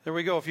There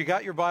we go. If you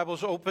got your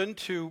Bibles open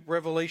to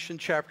Revelation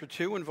chapter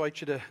 2, I invite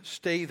you to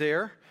stay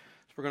there.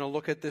 We're going to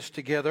look at this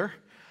together.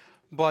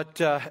 But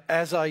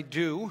as I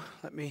do,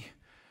 let me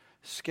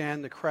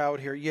scan the crowd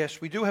here. Yes,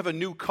 we do have a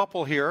new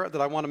couple here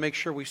that I want to make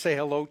sure we say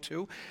hello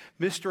to.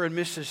 Mr. and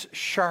Mrs.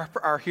 Sharp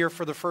are here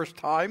for the first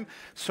time.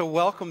 So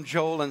welcome,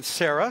 Joel and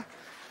Sarah,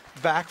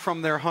 back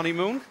from their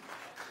honeymoon.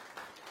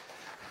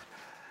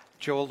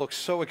 Joel looks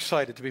so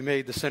excited to be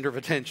made the center of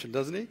attention,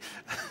 doesn't he?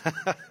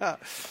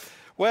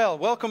 Well,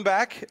 welcome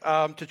back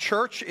to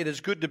church. It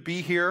is good to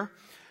be here.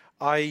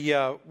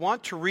 I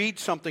want to read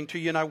something to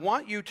you, and I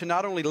want you to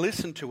not only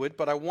listen to it,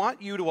 but I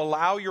want you to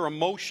allow your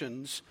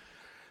emotions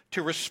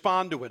to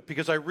respond to it,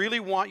 because I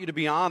really want you to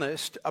be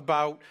honest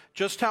about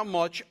just how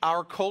much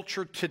our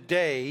culture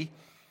today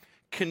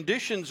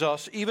conditions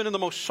us, even in the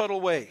most subtle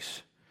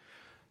ways.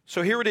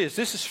 So here it is.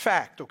 This is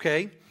fact,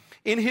 okay?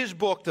 In his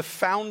book, The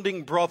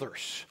Founding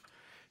Brothers,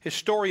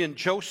 historian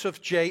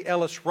Joseph J.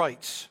 Ellis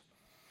writes,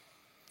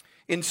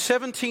 in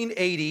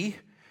 1780,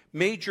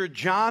 Major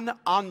John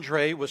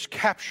Andre was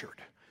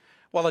captured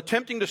while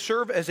attempting to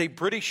serve as a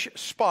British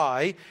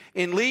spy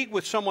in league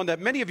with someone that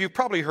many of you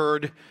probably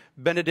heard,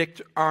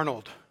 Benedict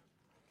Arnold.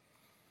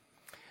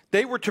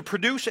 They were to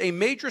produce a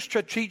major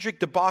strategic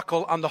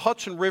debacle on the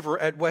Hudson River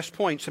at West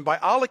Point, and by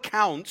all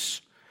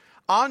accounts,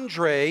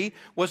 Andre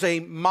was a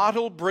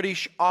model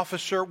British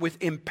officer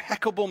with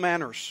impeccable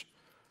manners.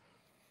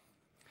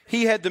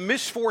 He had the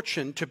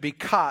misfortune to be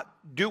caught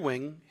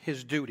doing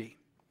his duty.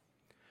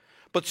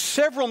 But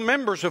several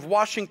members of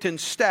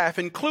Washington's staff,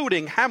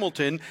 including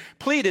Hamilton,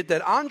 pleaded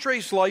that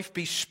Andre's life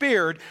be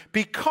spared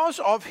because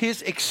of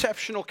his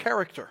exceptional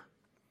character.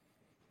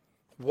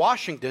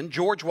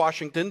 George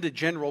Washington, the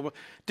general,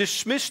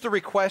 dismissed the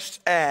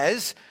request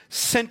as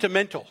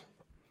sentimental,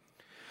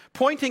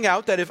 pointing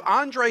out that if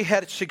Andre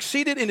had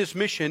succeeded in his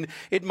mission,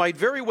 it might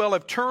very well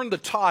have turned the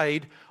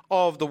tide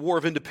of the War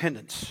of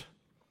Independence.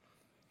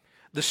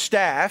 The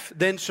staff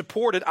then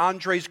supported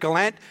Andre's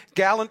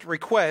gallant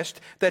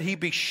request that he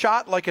be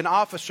shot like an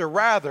officer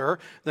rather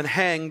than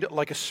hanged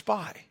like a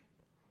spy.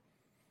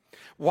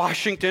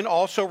 Washington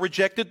also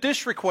rejected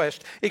this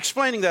request,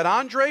 explaining that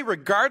Andre,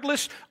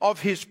 regardless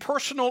of his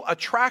personal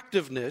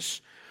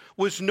attractiveness,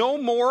 was no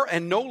more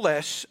and no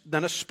less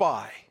than a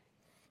spy,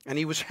 and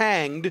he was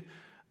hanged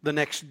the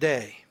next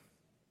day.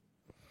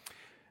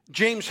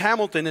 James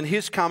Hamilton, in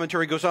his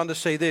commentary, goes on to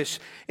say this: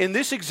 in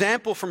this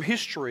example from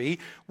history,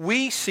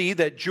 we see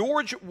that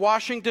George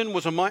Washington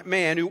was a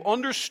man who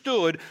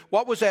understood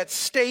what was at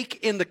stake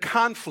in the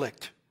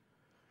conflict,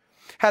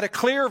 had a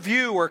clear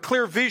view or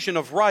clear vision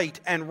of right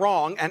and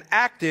wrong, and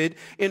acted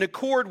in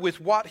accord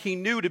with what he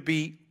knew to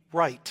be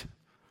right.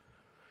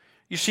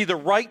 You see, the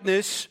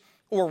rightness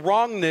or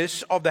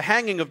wrongness of the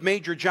hanging of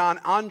Major John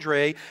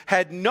Andre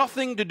had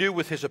nothing to do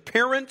with his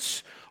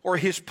appearance or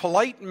his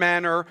polite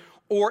manner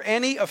or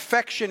any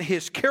affection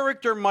his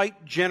character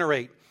might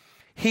generate.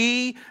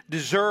 He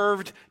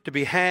deserved to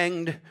be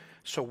hanged,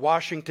 so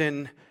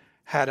Washington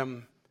had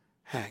him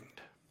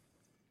hanged.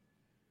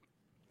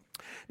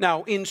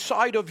 Now,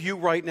 inside of you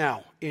right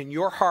now, in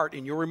your heart,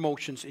 in your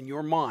emotions, in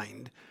your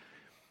mind,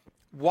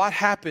 what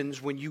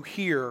happens when you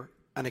hear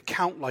an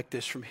account like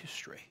this from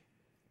history?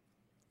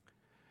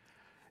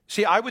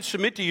 See, I would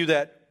submit to you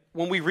that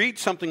when we read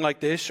something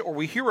like this or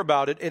we hear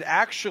about it, it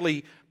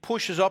actually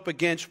pushes up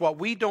against what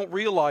we don't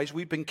realize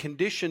we've been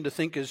conditioned to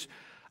think is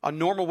a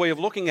normal way of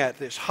looking at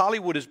this.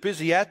 Hollywood is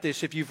busy at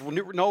this, if you've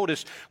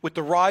noticed, with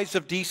the rise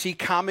of DC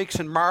Comics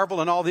and Marvel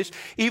and all this,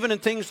 even in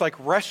things like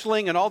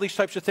wrestling and all these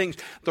types of things.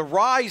 The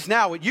rise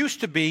now, it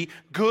used to be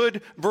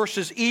good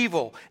versus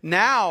evil.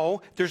 Now,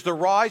 there's the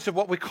rise of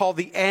what we call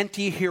the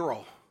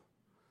anti-hero.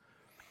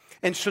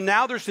 And so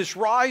now there's this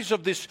rise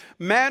of this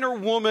man or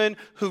woman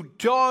who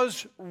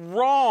does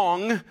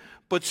wrong,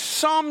 but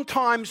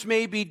sometimes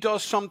maybe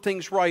does some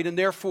things right, and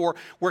therefore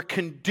we're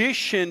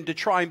conditioned to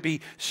try and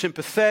be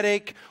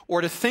sympathetic or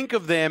to think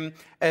of them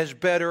as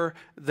better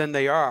than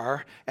they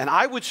are. And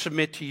I would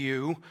submit to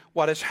you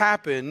what has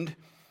happened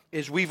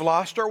is we've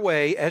lost our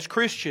way as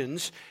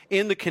Christians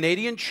in the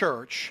Canadian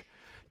church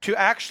to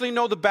actually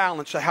know the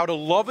balance of how to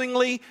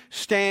lovingly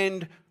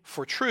stand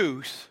for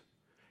truth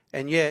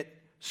and yet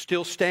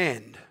still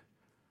stand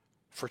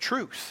for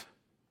truth.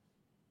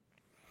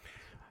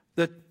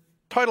 The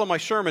title of my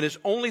sermon is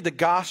Only the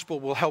Gospel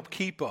Will Help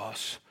Keep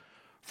Us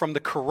from the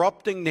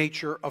Corrupting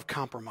Nature of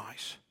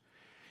Compromise.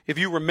 If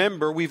you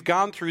remember, we've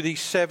gone through these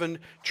 7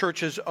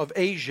 churches of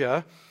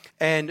Asia,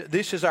 and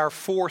this is our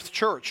 4th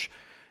church.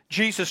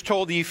 Jesus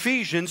told the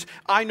Ephesians,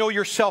 I know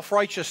your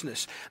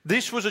self-righteousness.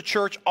 This was a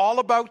church all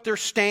about their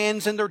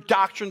stands and their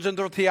doctrines and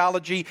their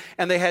theology,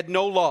 and they had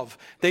no love.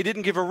 They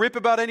didn't give a rip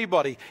about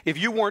anybody. If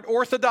you weren't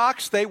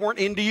orthodox, they weren't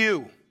into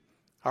you.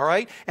 All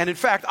right? And in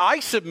fact, I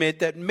submit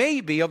that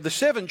maybe of the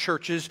 7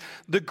 churches,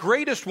 the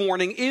greatest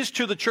warning is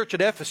to the church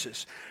at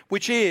Ephesus,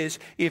 which is,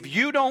 if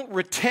you don't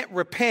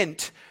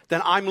repent,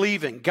 then I'm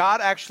leaving. God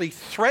actually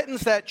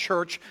threatens that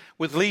church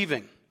with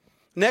leaving.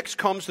 Next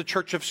comes the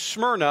church of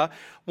Smyrna,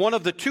 one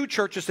of the two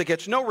churches that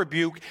gets no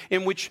rebuke,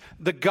 in which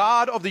the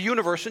God of the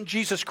universe and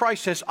Jesus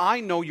Christ says, I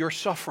know you're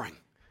suffering.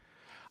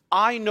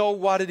 I know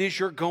what it is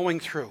you're going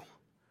through.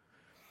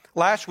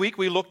 Last week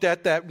we looked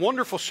at that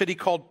wonderful city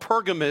called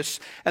Pergamos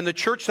and the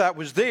church that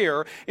was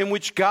there, in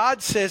which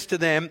God says to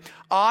them,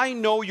 I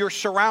know your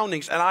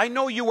surroundings and I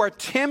know you are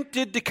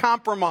tempted to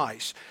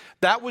compromise.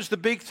 That was the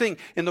big thing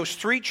in those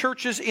three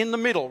churches in the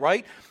middle,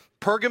 right?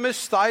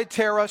 Pergamos,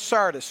 Thyatira,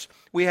 Sardis.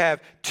 We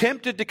have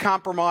tempted to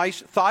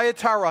compromise.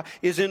 Thyatira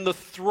is in the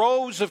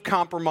throes of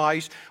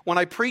compromise. When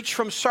I preach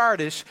from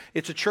Sardis,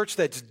 it's a church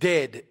that's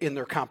dead in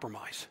their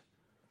compromise.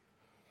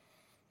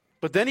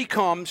 But then he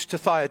comes to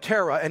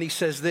Thyatira and he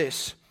says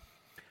this,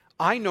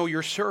 I know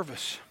your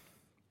service.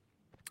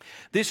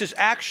 This is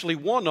actually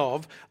one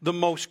of the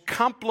most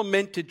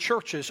complimented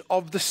churches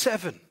of the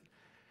seven.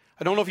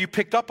 I don't know if you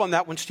picked up on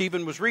that when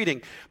Stephen was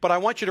reading, but I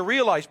want you to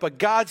realize, but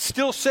God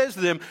still says to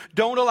them,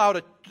 don't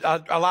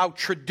allow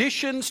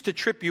traditions to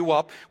trip you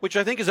up, which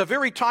I think is a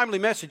very timely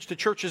message to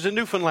churches in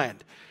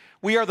Newfoundland.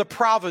 We are the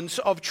province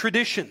of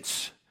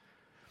traditions.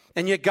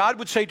 And yet God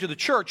would say to the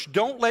church,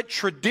 don't let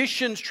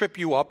traditions trip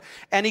you up.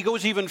 And he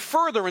goes even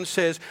further and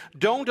says,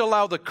 don't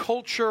allow the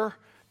culture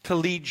to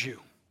lead you.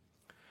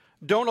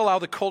 Don't allow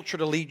the culture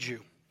to lead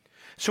you.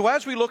 So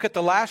as we look at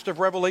the last of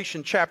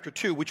Revelation chapter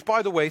 2, which,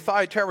 by the way,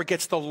 Thyatira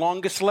gets the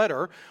longest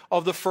letter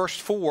of the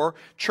first four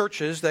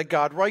churches that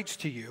God writes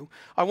to you,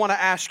 I want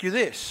to ask you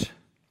this.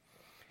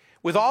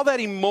 With all that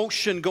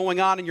emotion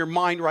going on in your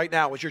mind right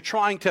now, as you're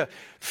trying to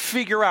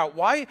figure out,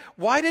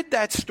 why did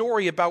that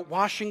story about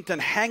Washington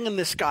hanging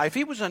this guy, if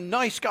he was a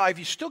nice guy, if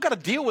you still got to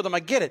deal with him, I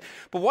get it,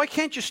 but why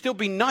can't you still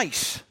be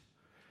nice?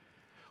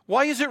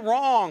 Why is it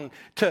wrong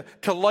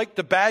to like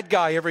the bad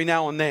guy every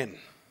now and then?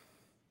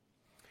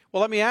 Well,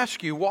 let me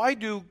ask you, why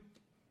do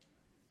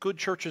good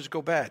churches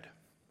go bad?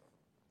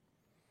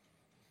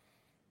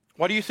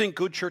 Why do you think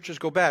good churches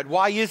go bad?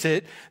 Why is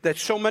it that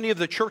so many of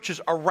the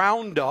churches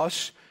around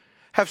us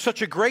have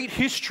such a great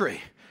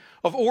history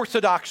of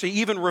orthodoxy,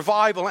 even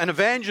revival and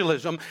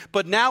evangelism,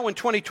 but now in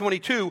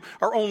 2022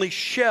 are only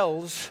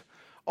shells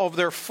of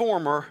their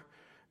former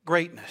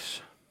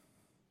greatness?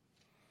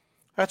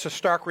 That's a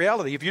stark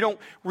reality. If you don't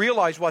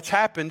realize what's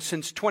happened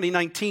since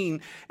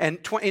 2019 and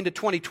into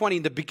 2020,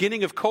 the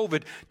beginning of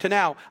COVID to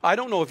now, I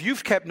don't know if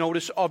you've kept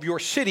notice of your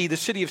city, the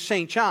city of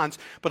St. John's,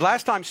 but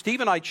last time Steve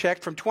and I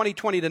checked, from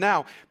 2020 to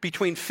now,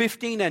 between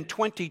 15 and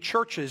 20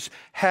 churches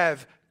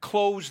have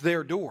closed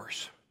their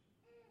doors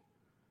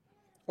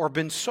or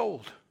been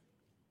sold.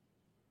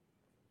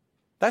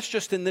 That's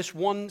just in this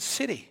one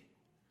city.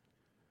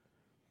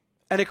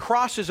 And it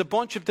crosses a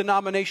bunch of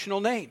denominational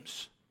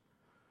names.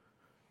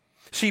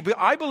 See,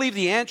 I believe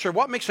the answer,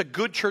 what makes a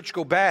good church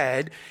go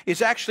bad,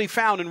 is actually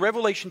found in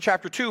Revelation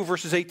chapter 2,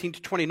 verses 18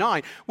 to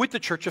 29, with the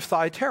church of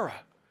Thyatira.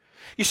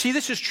 You see,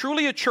 this is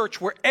truly a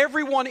church where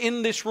everyone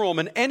in this room,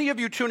 and any of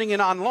you tuning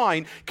in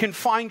online, can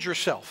find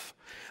yourself.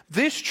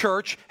 This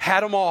church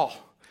had them all.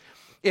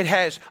 It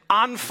has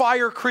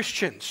on-fire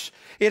Christians.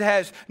 It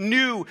has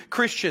new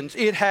Christians.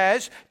 It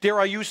has, dare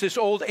I use this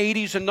old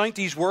 80s and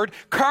 90s word,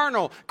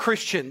 carnal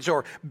Christians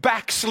or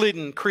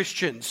backslidden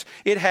Christians.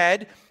 It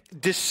had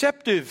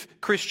deceptive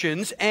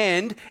Christians,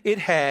 and it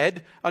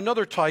had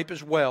another type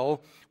as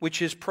well,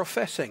 which is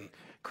professing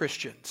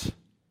Christians.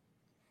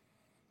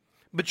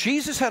 But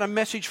Jesus had a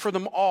message for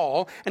them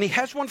all, and he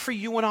has one for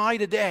you and I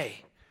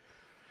today.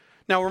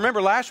 Now,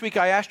 remember, last week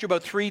I asked you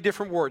about three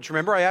different words.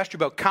 Remember, I asked you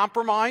about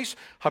compromise,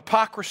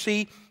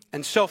 hypocrisy,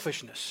 and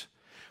selfishness.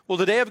 Well,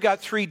 today I've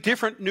got three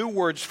different new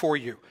words for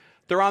you.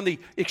 They're on the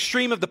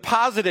extreme of the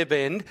positive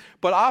end,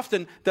 but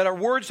often that are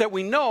words that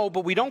we know,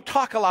 but we don't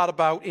talk a lot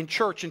about in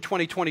church in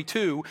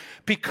 2022,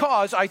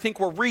 because I think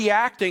we're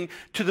reacting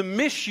to the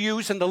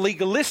misuse and the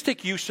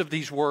legalistic use of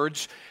these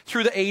words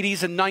through the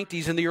 80s and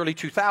 90s and the early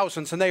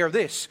 2000s, and they are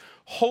this: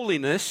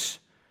 holiness,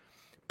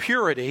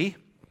 purity,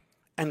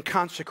 and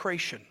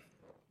consecration.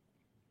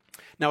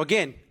 Now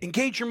again,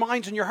 engage your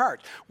minds and your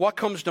heart. What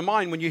comes to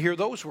mind when you hear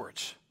those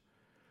words?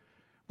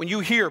 When you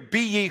hear,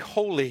 "Be ye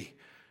holy,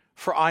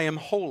 for I am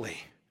holy,"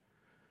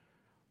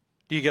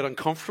 do you get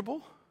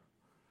uncomfortable?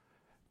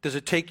 Does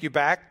it take you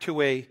back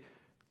to a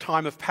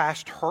time of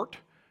past hurt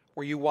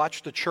where you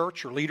watched the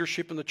church or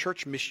leadership in the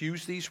church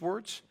misuse these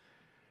words?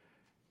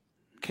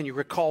 Can you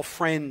recall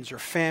friends or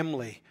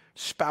family,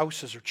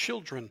 spouses or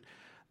children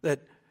that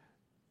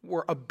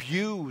were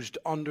abused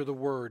under the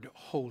word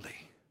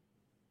holy?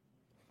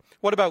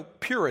 What about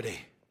purity?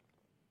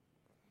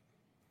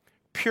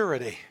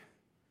 Purity.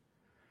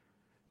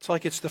 It's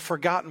like it's the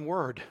forgotten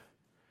word.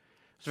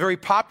 It's very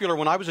popular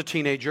when I was a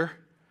teenager.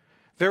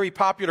 Very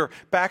popular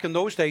back in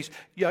those days.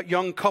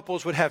 Young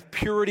couples would have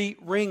purity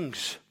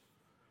rings.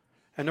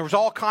 And there was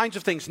all kinds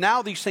of things.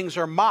 Now these things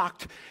are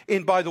mocked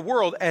in by the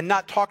world and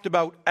not talked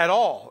about at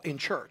all in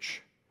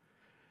church.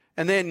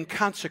 And then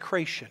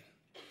consecration.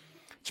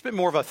 It's a bit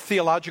more of a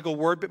theological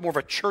word, a bit more of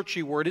a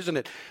churchy word, isn't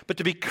it? But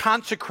to be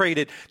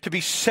consecrated, to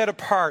be set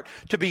apart,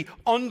 to be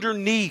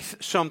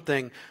underneath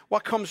something.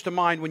 What comes to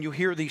mind when you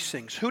hear these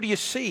things? Who do you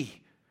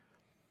see?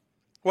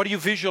 What do you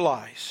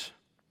visualize?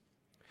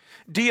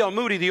 D.L.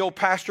 Moody, the old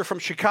pastor from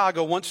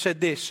Chicago, once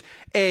said this: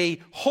 a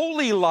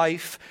holy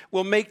life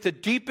will make the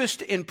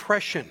deepest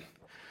impression.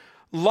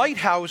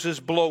 Lighthouses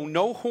blow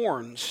no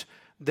horns,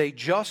 they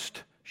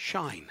just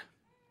shine.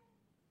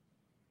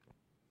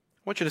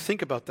 I want you to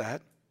think about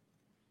that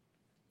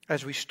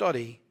as we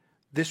study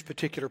this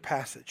particular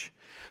passage.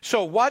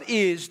 So what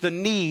is the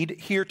need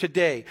here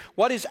today?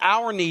 What is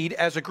our need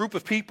as a group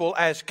of people,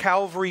 as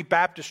Calvary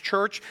Baptist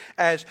Church,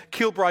 as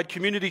Kilbride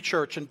Community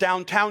Church, and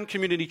Downtown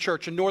Community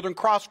Church, and Northern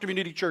Cross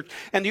Community Church,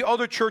 and the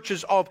other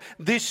churches of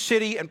this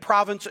city and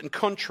province and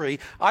country?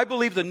 I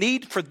believe the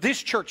need for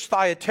this church,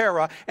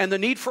 Thyatira, and the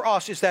need for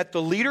us is that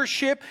the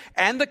leadership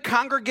and the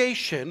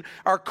congregation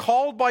are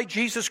called by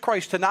Jesus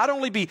Christ to not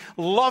only be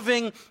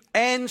loving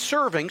and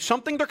serving,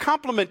 something they're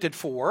complimented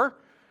for,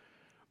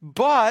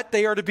 but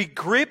they are to be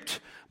gripped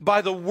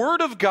by the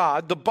Word of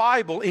God, the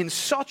Bible, in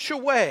such a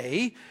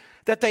way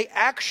that they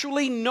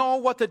actually know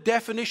what the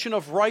definition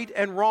of right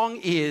and wrong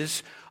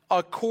is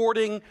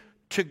according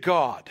to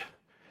God.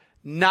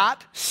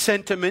 Not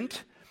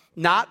sentiment,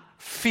 not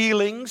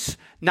feelings,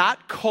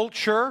 not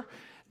culture,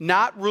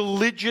 not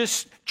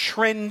religious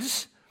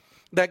trends.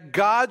 That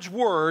God's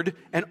Word,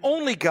 and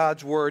only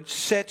God's Word,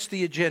 sets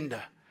the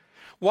agenda.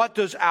 What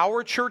does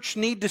our church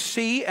need to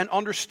see and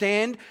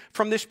understand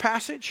from this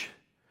passage?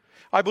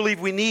 I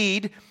believe we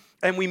need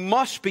and we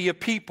must be a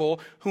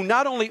people who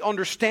not only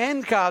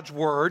understand God's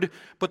Word,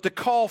 but the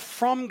call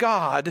from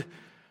God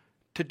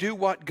to do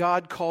what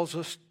God calls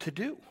us to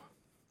do.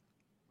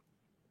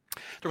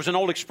 There was an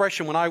old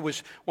expression when I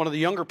was one of the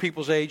younger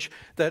people's age,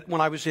 that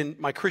when I was in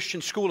my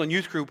Christian school and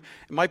youth group,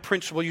 my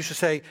principal used to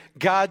say,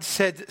 God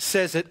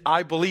says it,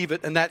 I believe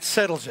it, and that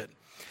settles it.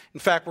 In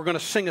fact, we're going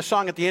to sing a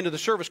song at the end of the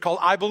service called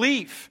I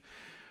Believe.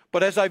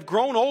 But as I've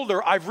grown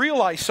older, I've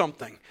realized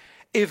something.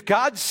 If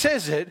God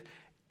says it,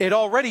 it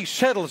already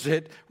settles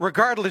it,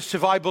 regardless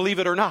if I believe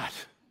it or not.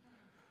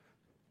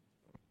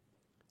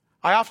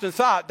 I often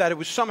thought that it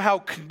was somehow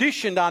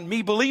conditioned on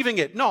me believing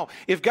it. No,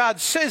 if God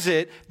says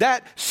it,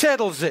 that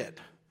settles it.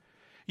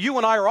 You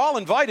and I are all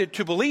invited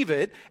to believe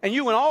it, and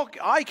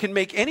I can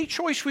make any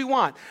choice we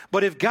want.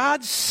 But if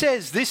God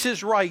says this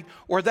is right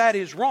or that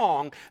is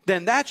wrong,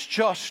 then that's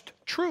just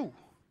true.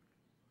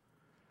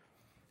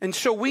 And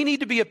so we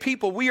need to be a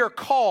people, we are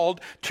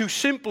called to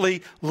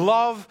simply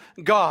love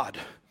God.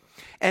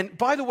 And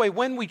by the way,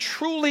 when we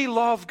truly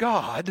love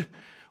God,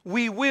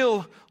 we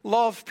will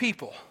love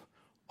people,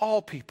 all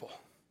people.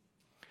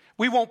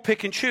 We won't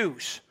pick and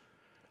choose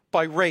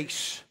by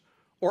race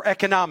or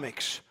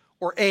economics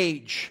or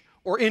age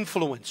or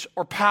influence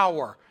or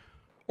power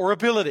or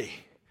ability.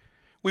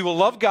 We will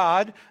love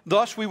God,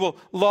 thus we will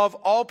love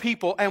all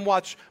people. And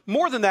what's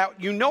more than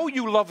that, you know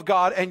you love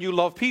God and you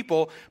love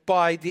people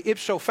by the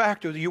ipso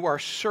facto that you are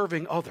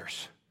serving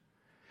others.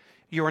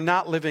 You are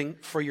not living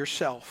for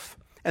yourself.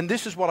 And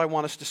this is what I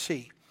want us to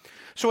see.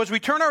 So as we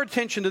turn our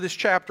attention to this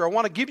chapter, I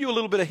want to give you a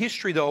little bit of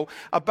history, though,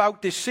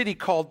 about this city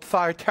called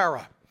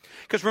Thyatira.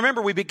 Because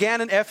remember, we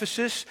began in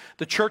Ephesus,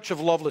 the church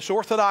of loveless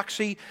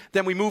orthodoxy.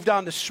 Then we moved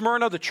on to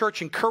Smyrna, the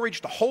church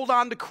encouraged to hold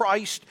on to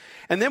Christ.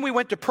 And then we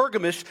went to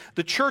Pergamos,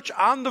 the church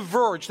on the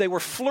verge. They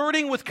were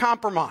flirting with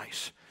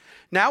compromise.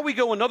 Now we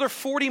go another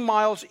 40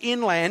 miles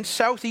inland,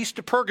 southeast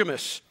to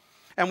Pergamos.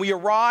 And we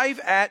arrive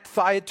at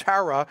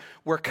Thyatira,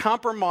 where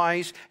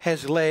compromise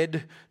has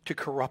led to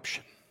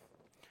corruption.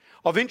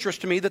 Of interest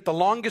to me that the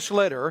longest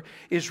letter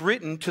is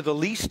written to the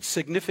least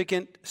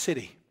significant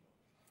city.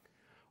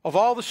 Of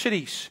all the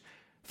cities,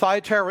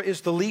 Thyatira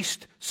is the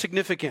least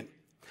significant.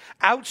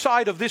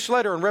 Outside of this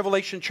letter in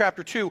Revelation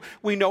chapter 2,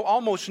 we know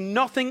almost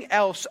nothing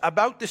else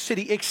about the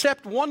city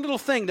except one little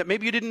thing that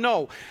maybe you didn't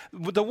know.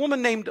 The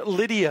woman named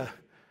Lydia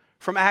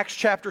from Acts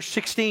chapter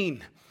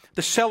 16,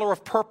 the seller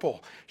of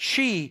purple,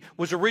 she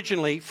was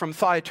originally from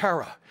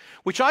Thyatira,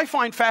 which I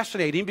find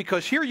fascinating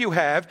because here you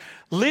have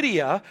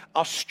Lydia,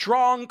 a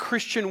strong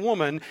Christian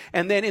woman,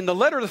 and then in the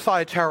letter to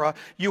Thyatira,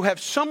 you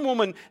have some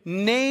woman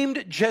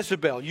named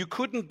Jezebel. You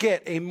couldn't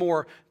get a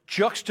more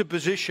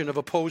juxtaposition of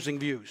opposing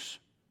views.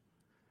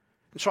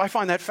 And so I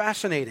find that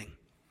fascinating.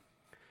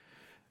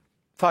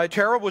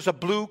 Thyatira was a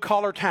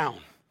blue-collar town.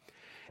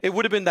 It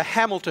would have been the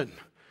Hamilton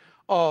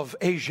of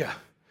Asia.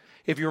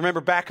 If you remember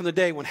back in the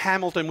day when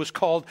Hamilton was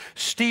called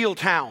Steel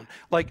Town,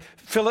 like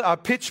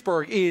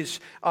Pittsburgh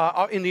is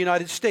in the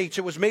United States,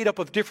 it was made up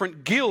of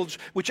different guilds,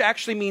 which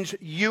actually means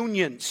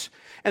unions.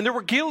 And there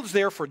were guilds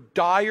there for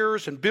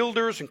dyers and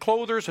builders and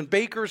clothers and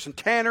bakers and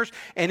tanners,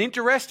 and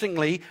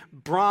interestingly,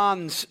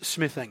 bronze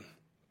smithing.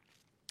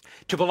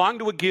 To belong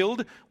to a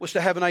guild was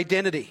to have an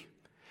identity.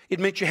 It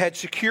meant you had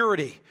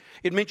security.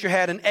 It meant you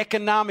had an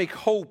economic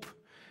hope.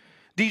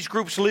 These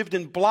groups lived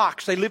in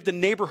blocks. They lived in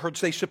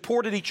neighborhoods. They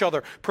supported each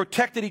other,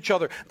 protected each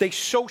other. They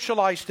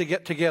socialized to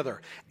get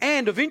together.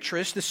 And of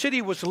interest, the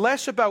city was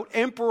less about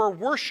emperor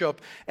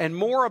worship and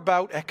more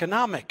about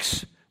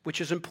economics,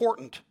 which is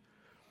important.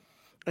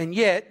 And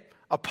yet,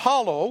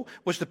 Apollo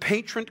was the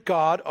patron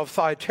god of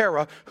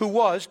Thyatira, who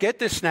was, get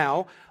this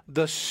now,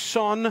 the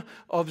son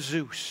of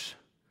Zeus.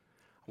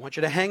 I want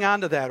you to hang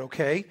on to that,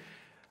 okay?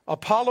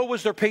 Apollo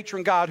was their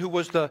patron god, who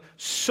was the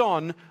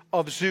son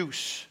of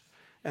Zeus.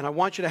 And I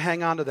want you to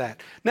hang on to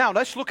that. Now,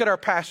 let's look at our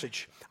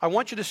passage. I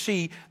want you to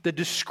see the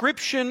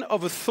description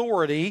of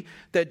authority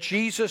that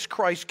Jesus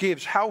Christ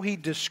gives, how he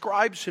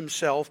describes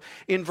himself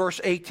in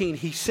verse 18.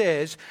 He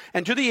says,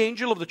 "And to the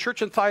angel of the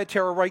church in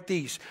Thyatira write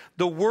these,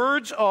 the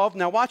words of,"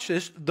 now watch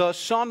this, "the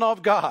Son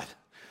of God."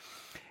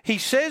 He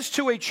says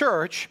to a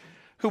church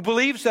who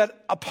believes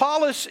that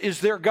Apollos is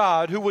their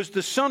God, who was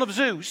the son of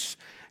Zeus,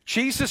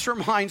 Jesus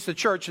reminds the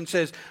church and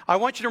says, I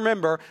want you to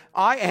remember,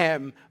 I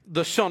am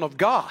the Son of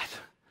God.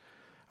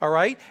 All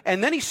right?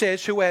 And then he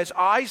says, who has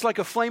eyes like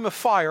a flame of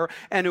fire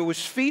and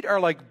whose feet are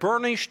like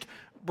burnished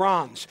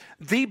bronze.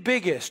 The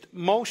biggest,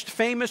 most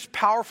famous,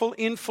 powerful,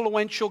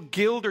 influential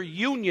guild or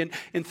union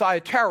in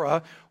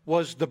Thyatira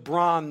was the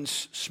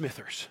bronze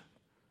smithers.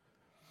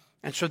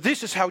 And so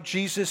this is how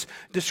Jesus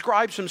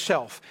describes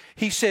himself.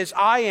 He says,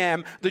 I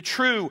am the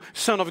true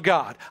Son of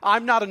God.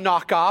 I'm not a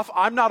knockoff.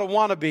 I'm not a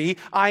wannabe.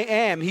 I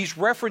am. He's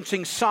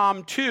referencing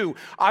Psalm 2.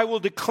 I will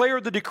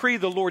declare the decree,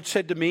 the Lord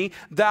said to me,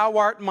 thou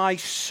art my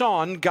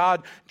son.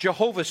 God,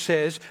 Jehovah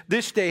says,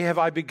 this day have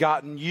I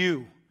begotten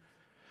you.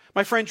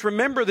 My friends,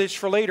 remember this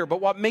for later, but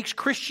what makes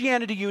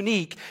Christianity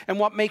unique and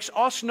what makes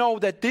us know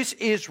that this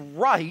is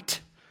right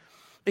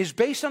is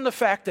based on the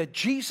fact that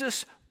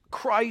Jesus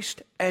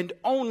Christ and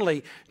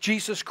only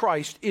Jesus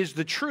Christ is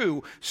the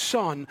true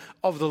Son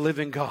of the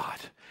living God.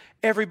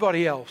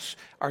 Everybody else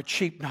are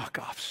cheap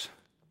knockoffs.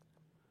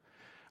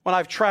 When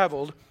I've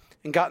traveled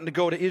and gotten to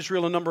go to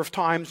Israel a number of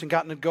times and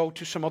gotten to go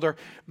to some other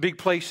big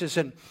places,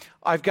 and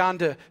I've gone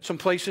to some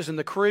places in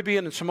the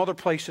Caribbean and some other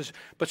places,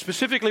 but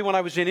specifically when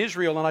I was in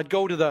Israel and I'd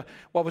go to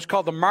what was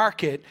called the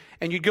market,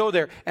 and you'd go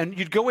there and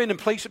you'd go in and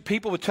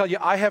people would tell you,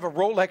 I have a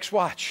Rolex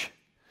watch.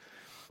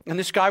 And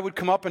this guy would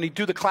come up and he'd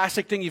do the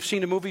classic thing you've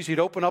seen in movies.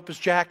 He'd open up his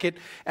jacket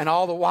and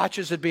all the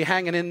watches would be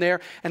hanging in there.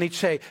 And he'd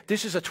say,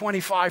 this is a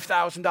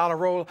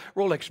 $25,000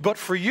 Rolex. But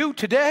for you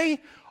today,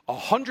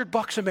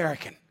 $100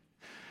 American.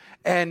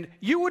 And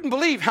you wouldn't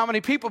believe how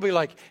many people be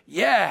like,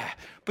 yeah,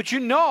 but you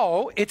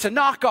know it's a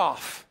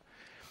knockoff.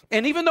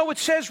 And even though it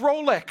says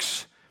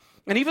Rolex,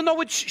 and even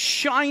though it's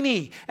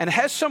shiny and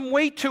has some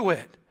weight to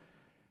it,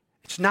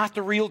 it's not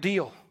the real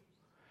deal.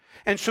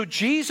 And so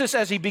Jesus,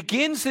 as he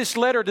begins this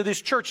letter to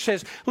this church,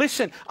 says,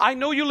 listen, I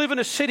know you live in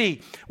a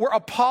city where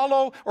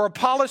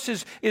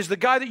Apollos is the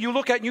guy that you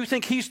look at and you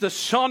think he's the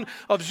son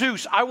of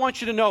Zeus. I want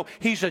you to know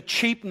he's a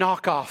cheap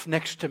knockoff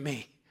next to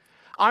me.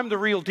 I'm the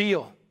real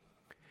deal.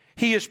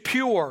 He is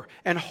pure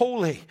and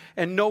holy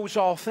and knows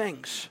all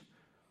things.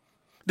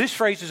 This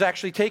phrase is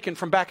actually taken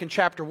from back in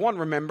chapter 1,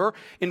 remember,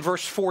 in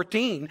verse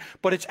 14,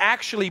 but it's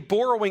actually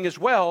borrowing as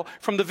well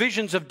from the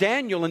visions of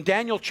Daniel in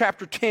Daniel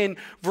chapter 10,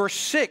 verse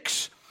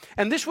 6.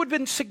 And this would have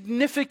been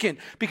significant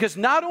because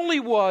not only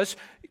was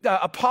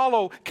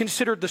Apollo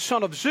considered the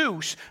son of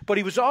Zeus, but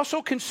he was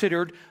also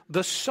considered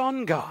the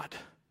sun god.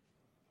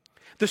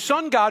 The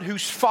sun god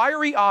whose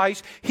fiery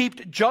eyes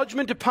heaped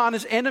judgment upon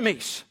his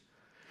enemies.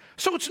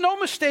 So it's no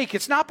mistake,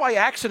 it's not by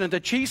accident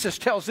that Jesus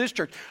tells this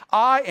church,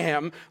 I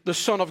am the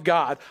Son of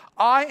God.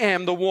 I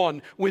am the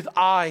one with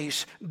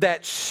eyes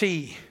that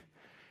see.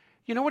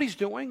 You know what he's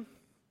doing?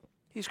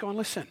 He's going,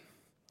 listen.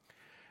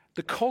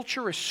 The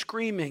culture is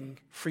screaming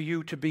for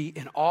you to be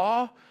in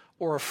awe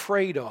or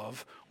afraid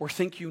of or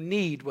think you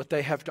need what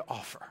they have to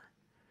offer.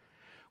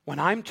 When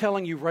I'm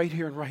telling you right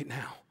here and right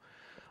now,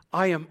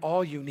 I am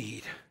all you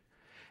need,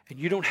 and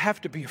you don't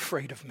have to be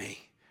afraid of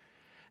me,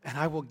 and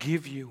I will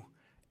give you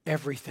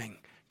everything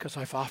because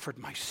I've offered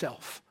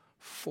myself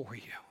for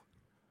you.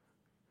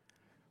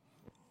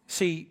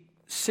 See,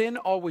 sin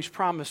always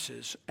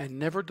promises and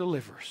never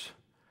delivers.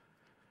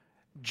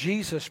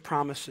 Jesus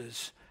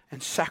promises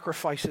and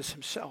sacrifices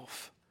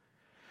himself.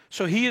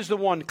 So he is the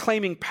one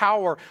claiming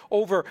power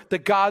over the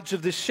gods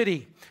of this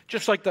city.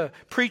 Just like the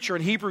preacher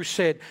in Hebrews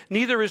said,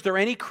 neither is there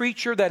any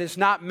creature that is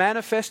not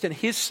manifest in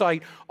his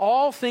sight.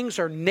 All things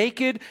are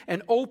naked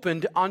and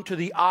opened unto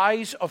the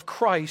eyes of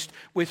Christ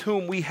with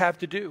whom we have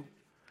to do.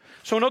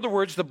 So in other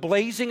words, the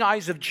blazing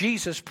eyes of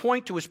Jesus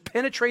point to his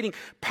penetrating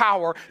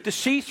power to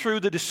see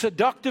through the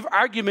seductive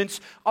arguments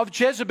of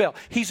Jezebel.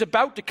 He's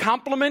about to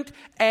compliment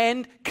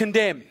and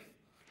condemn.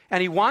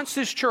 And he wants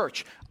this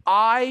church.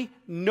 I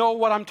know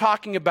what I'm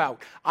talking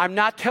about. I'm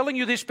not telling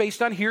you this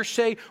based on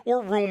hearsay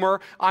or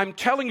rumor. I'm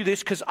telling you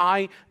this because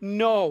I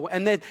know.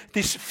 And then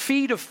this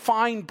feet of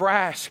fine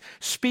brass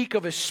speak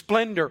of his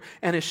splendor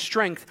and his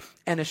strength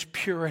and his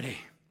purity.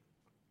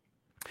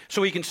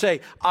 So he can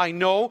say, I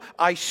know,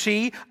 I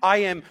see, I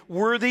am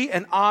worthy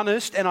and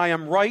honest, and I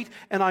am right,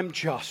 and I'm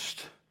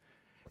just.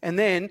 And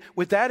then,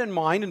 with that in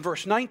mind, in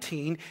verse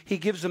 19, he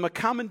gives them a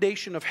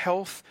commendation of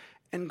health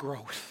and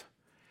growth.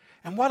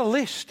 And what a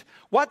list.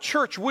 What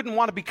church wouldn't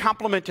want to be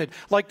complimented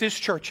like this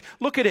church?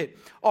 Look at it.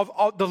 Of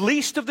the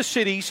least of the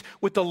cities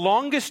with the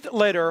longest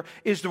letter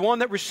is the one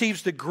that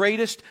receives the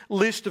greatest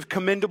list of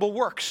commendable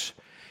works.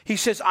 He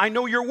says, I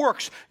know your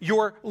works,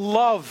 your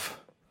love.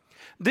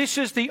 This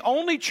is the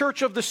only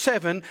church of the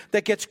 7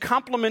 that gets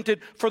complimented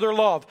for their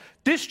love.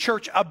 This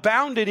church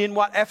abounded in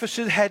what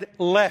Ephesus had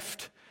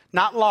left.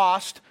 Not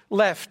lost,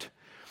 left.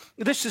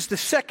 This is the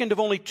second of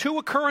only two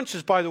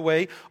occurrences, by the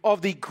way,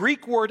 of the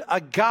Greek word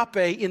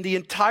agape in the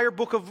entire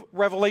book of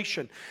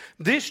Revelation.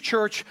 This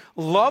church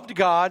loved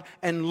God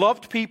and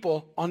loved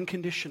people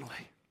unconditionally.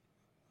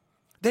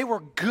 They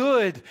were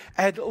good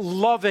at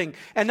loving.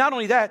 And not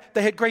only that,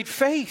 they had great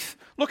faith.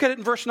 Look at it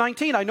in verse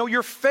 19. I know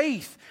your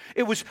faith.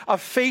 It was a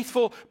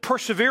faithful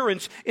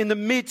perseverance in the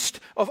midst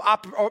of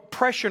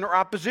oppression or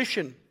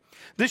opposition.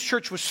 This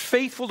church was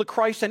faithful to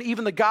Christ and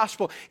even the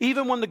gospel,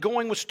 even when the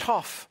going was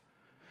tough.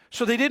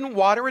 So they didn't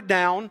water it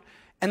down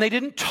and they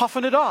didn't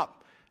toughen it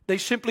up. They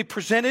simply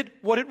presented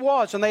what it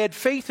was and they had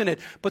faith in it.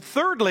 But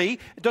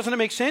thirdly, doesn't it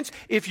make sense?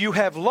 If you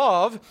have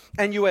love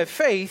and you have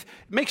faith,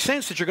 it makes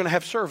sense that you're going to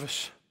have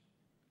service.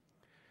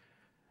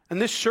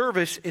 And this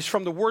service is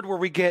from the word where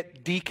we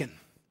get deacon.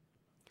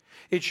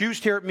 It's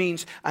used here, it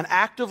means an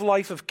active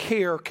life of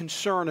care,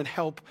 concern, and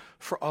help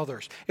for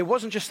others. It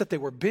wasn't just that they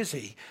were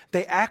busy.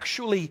 They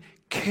actually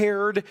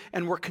cared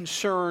and were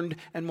concerned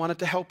and wanted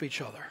to help each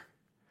other.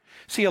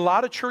 See, a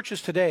lot of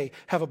churches today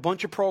have a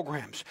bunch of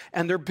programs,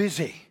 and they're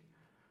busy.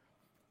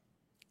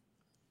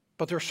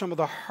 But they're some of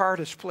the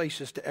hardest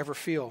places to ever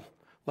feel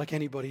like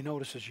anybody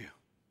notices you.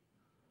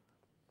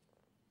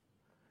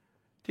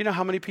 Do you know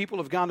how many people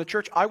have gone to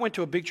church? I went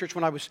to a big church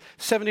when I was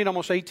 17,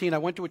 almost 18. I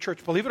went to a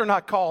church, believe it or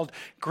not, called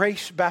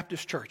Grace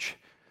Baptist Church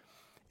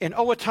in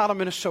Owatonna,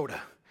 Minnesota.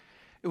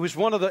 It was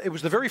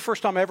the very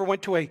first time I ever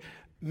went to a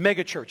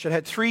mega church. It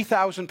had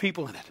 3,000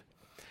 people in it.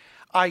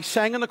 I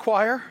sang in the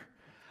choir.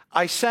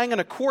 I sang in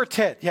a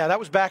quartet. Yeah, that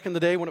was back in the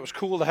day when it was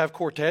cool to have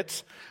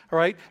quartets. All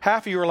right.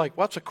 Half of you are like,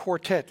 what's a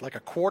quartet? Like a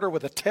quarter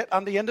with a tet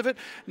on the end of it?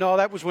 No,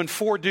 that was when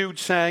four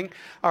dudes sang.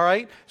 All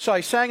right. So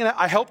I sang in it.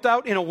 I helped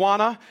out in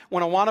Awana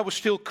when Awana was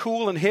still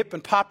cool and hip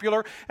and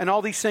popular and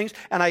all these things.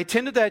 And I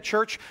attended that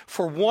church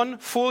for 1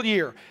 full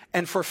year.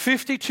 And for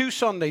 52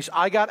 Sundays,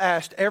 I got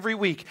asked every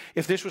week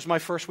if this was my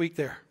first week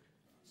there.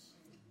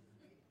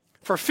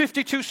 For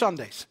 52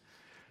 Sundays.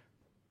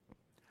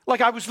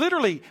 Like I was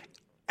literally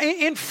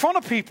in front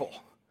of people.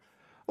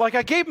 Like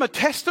I gave them a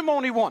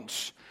testimony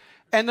once.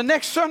 And the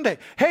next Sunday,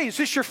 hey, is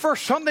this your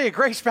first Sunday at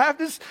Grace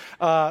Baptist?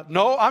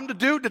 No, I'm the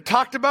dude that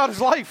talked about his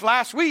life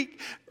last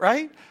week,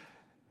 right?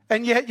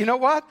 And yet, you know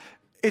what?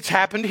 It's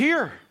happened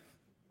here.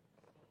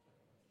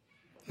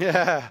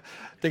 Yeah,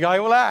 the guy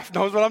who laughed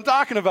knows what I'm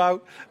talking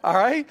about, all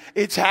right?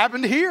 It's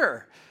happened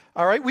here.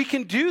 All right, we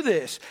can do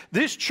this.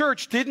 This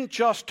church didn't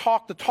just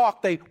talk the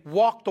talk, they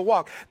walked the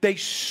walk. They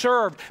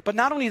served. But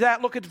not only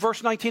that, look at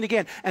verse 19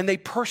 again. And they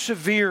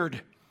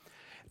persevered.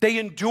 They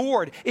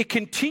endured. It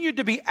continued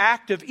to be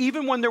active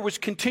even when there was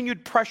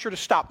continued pressure to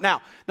stop.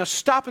 Now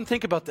stop and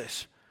think about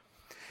this.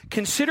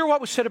 Consider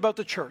what was said about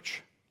the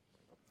church.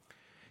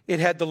 It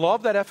had the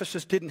love that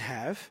Ephesus didn't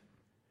have.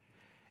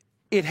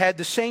 It had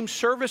the same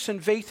service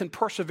and faith and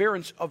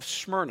perseverance of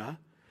Smyrna.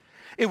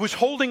 It was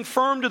holding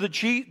firm to the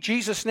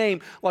Jesus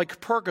name like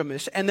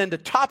Pergamos. And then to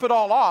top it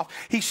all off,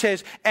 he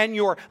says, and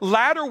your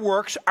latter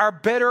works are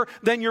better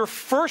than your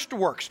first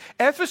works.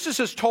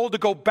 Ephesus is told to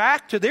go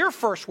back to their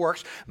first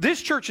works.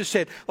 This church has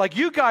said, like,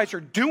 you guys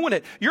are doing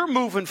it. You're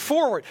moving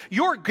forward.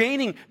 You're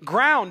gaining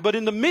ground. But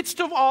in the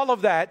midst of all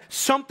of that,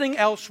 something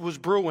else was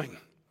brewing.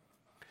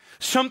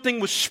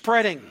 Something was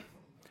spreading.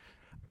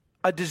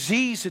 A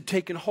disease had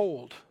taken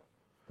hold.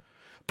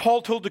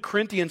 Paul told the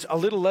Corinthians, a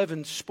little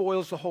leaven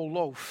spoils the whole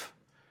loaf.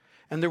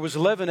 And there was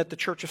leaven at the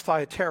church of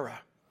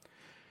Thyatira.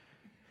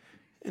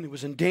 And it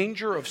was in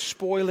danger of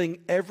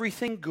spoiling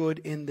everything good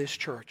in this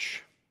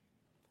church.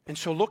 And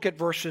so look at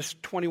verses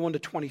 21 to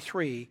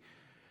 23,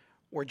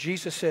 where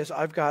Jesus says,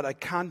 I've got a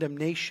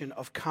condemnation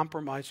of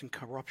compromise and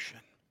corruption.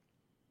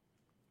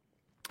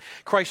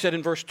 Christ said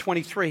in verse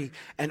 23,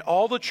 and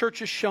all the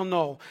churches shall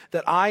know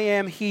that I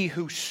am he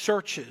who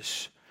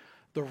searches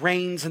the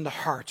reins and the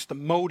hearts, the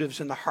motives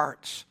and the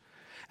hearts.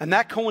 And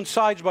that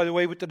coincides, by the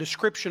way, with the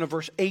description of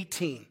verse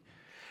 18.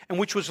 And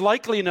which was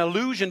likely an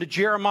allusion to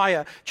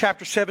Jeremiah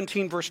chapter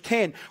 17, verse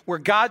 10, where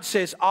God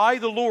says, I,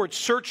 the Lord,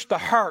 search the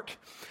heart.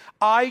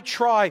 I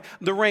try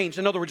the reins.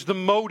 In other words, the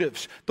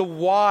motives, the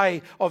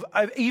why of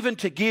even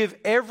to give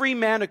every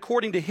man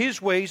according to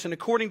his ways and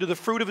according to the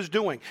fruit of his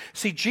doing.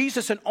 See,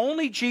 Jesus and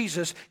only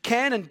Jesus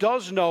can and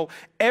does know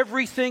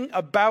everything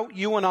about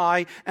you and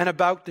I and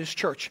about this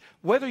church,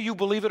 whether you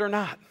believe it or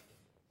not.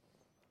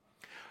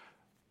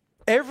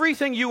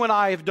 Everything you and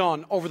I have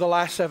done over the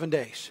last 7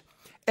 days,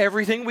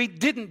 everything we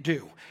didn't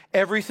do,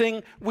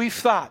 everything we've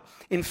thought.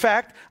 In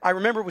fact, I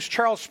remember it was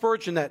Charles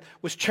Spurgeon that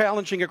was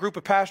challenging a group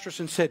of pastors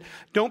and said,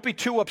 don't be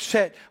too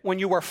upset when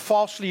you are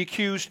falsely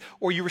accused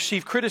or you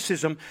receive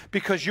criticism,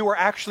 because you are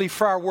actually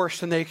far worse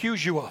than they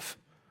accuse you of.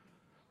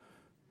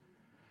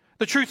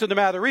 The truth of the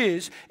matter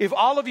is, if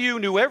all of you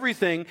knew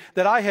everything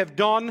that I have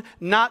done,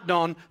 not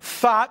done,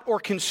 thought, or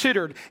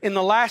considered in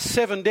the last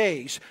 7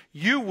 days,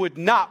 you would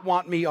not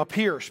want me up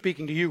here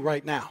speaking to you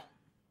right now.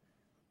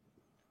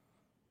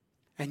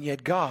 And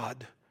yet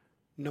God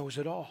knows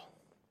it all.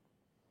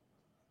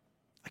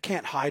 I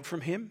can't hide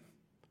from him.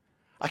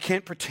 I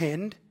can't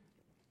pretend.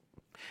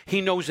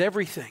 He knows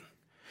everything.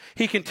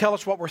 He can tell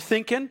us what we're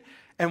thinking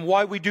and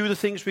why we do the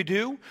things we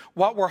do,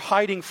 what we're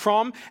hiding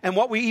from, and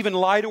what we even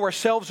lie to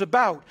ourselves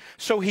about.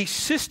 So he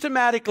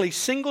systematically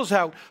singles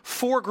out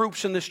 4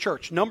 groups in this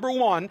church. Number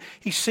 1,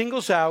 he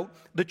singles out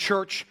the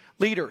church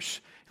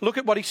leaders. Look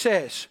at what he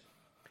says.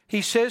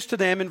 He says to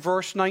them in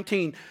verse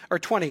 19 or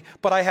 20,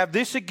 "But I have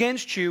this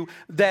against you,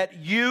 that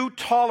you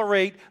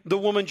tolerate the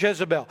woman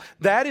Jezebel."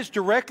 That is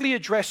directly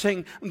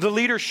addressing the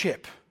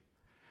leadership.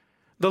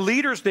 The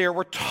leaders there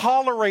were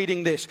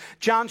tolerating this.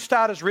 John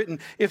Stott has written,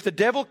 "If the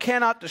devil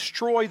cannot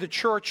destroy the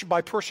church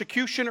by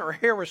persecution or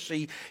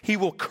heresy, he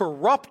will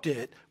corrupt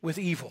it with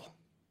evil."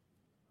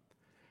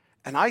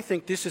 And I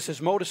think this is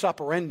his modus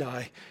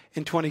operandi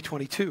in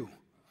 2022.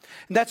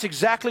 And that's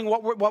exactly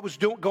what was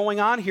going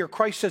on here.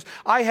 Christ says,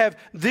 "I have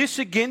this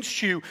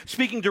against you,"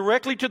 speaking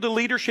directly to the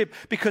leadership,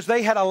 because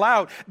they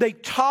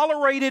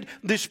tolerated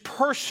this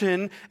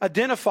person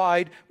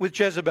identified with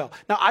Jezebel.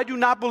 Now, I do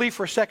not believe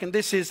for a second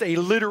this is a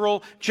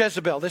literal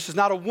Jezebel. This is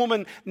not a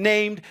woman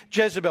named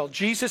Jezebel.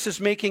 Jesus is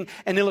making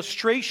an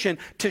illustration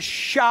to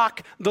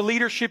shock the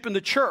leadership in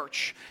the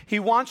church. He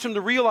wants them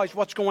to realize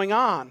what's going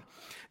on.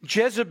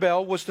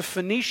 Jezebel was the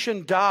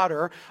Phoenician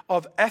daughter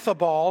of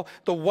Ethabal,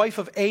 the wife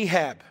of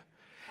Ahab.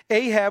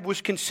 Ahab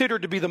was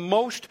considered to be the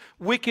most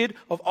wicked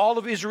of all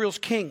of Israel's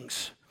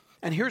kings.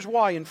 And here's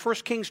why in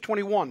 1 Kings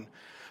 21.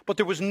 "But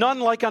there was none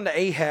like unto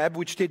Ahab,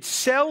 which did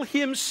sell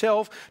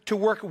himself to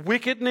work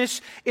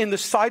wickedness in the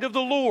sight of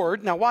the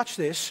Lord." Now watch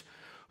this.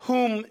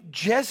 "Whom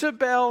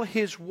Jezebel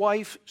his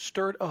wife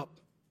stirred up."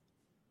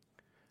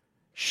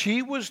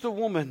 She was the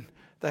woman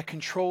that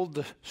controlled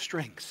the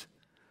strings.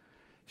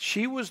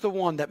 She was the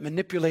one that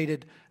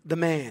manipulated the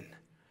man.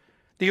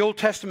 The Old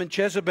Testament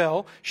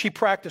Jezebel, she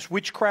practiced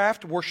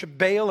witchcraft, worshiped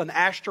Baal and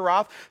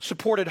Ashtaroth,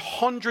 supported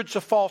hundreds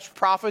of false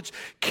prophets,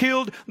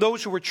 killed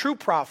those who were true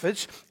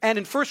prophets. And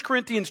in 1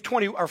 Kings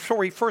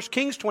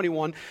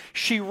 21,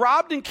 she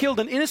robbed and killed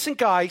an innocent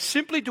guy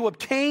simply to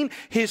obtain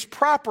his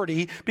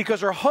property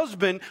because her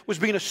husband was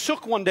being a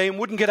sook one day and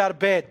wouldn't get out of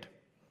bed.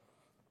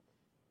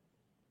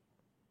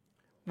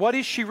 What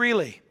is she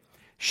really?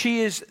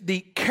 She is the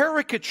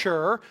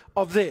caricature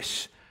of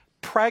this: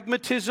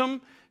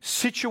 pragmatism,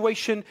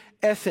 situation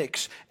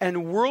ethics,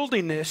 and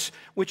worldliness,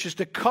 which is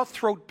the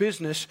cutthroat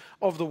business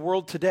of the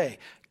world today.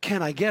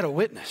 Can I get a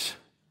witness?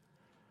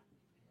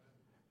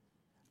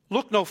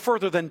 Look no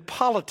further than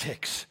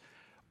politics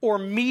or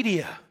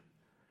media.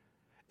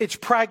 It's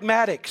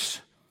pragmatics.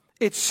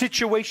 It's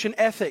situation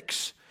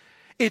ethics.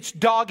 It's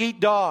dog eat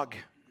dog.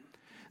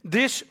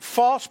 This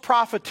false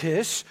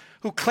prophetess,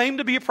 who claimed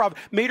to be a prophet,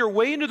 made her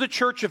way into the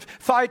church of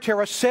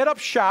Thyatira, set up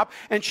shop,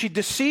 and she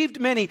deceived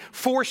many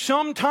for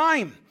some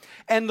time.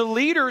 And the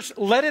leaders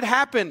let it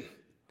happen.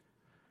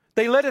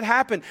 They let it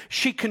happen.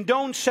 She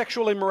condoned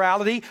sexual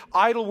immorality,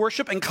 idol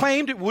worship, and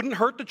claimed it wouldn't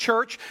hurt the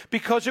church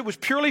because it was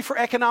purely for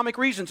economic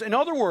reasons. In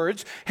other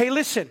words, hey,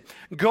 listen,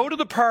 go to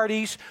the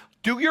parties,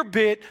 do your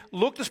bit,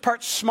 look this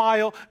part,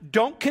 smile,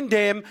 don't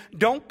condemn,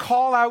 don't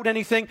call out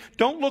anything,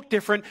 don't look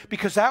different,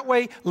 because that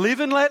way, live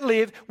and let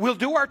live. We'll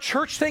do our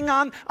church thing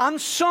on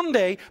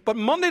Sunday, but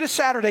Monday to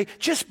Saturday,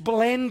 just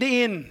blend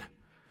in.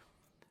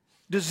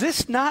 Does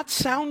this not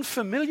sound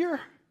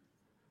familiar?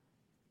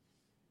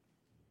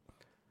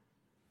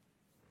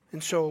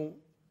 And so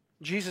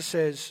Jesus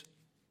says,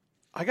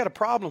 I got a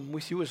problem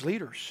with you as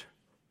leaders.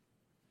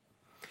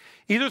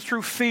 Either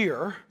through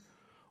fear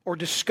or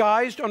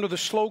disguised under the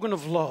slogan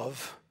of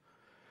love,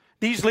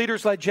 these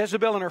leaders, like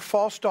Jezebel and her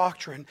false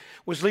doctrine,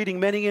 was leading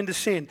many into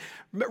sin.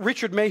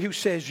 Richard Mayhew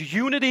says,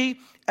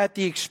 unity at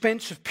the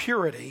expense of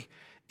purity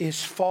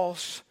is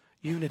false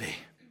unity.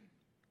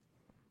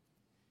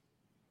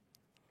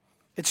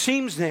 It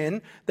seems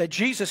then that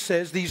Jesus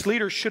says these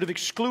leaders should have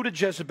excluded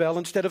Jezebel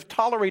instead of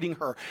tolerating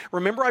her.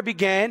 Remember, I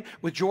began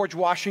with George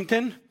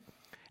Washington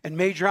and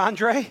Major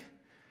Andre?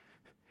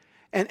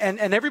 And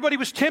everybody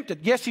was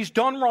tempted. Yes, he's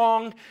done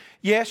wrong.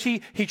 Yes,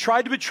 he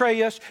tried to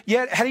betray us.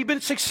 Yet, had he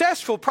been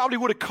successful, probably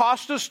would have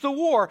cost us the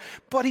war.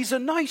 But he's a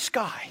nice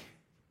guy.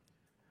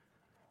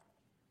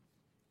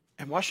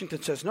 And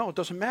Washington says, no, it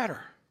doesn't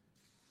matter.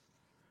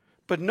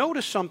 But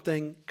notice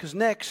something, because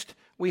next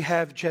we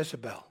have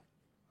Jezebel.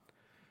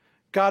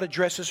 God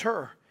addresses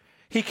her.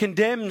 He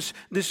condemns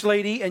this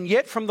lady, and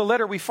yet from the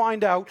letter we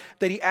find out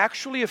that he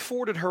actually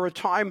afforded her a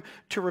time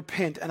to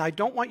repent. And I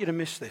don't want you to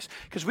miss this,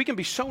 because we can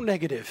be so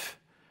negative.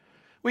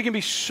 We can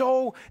be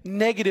so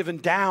negative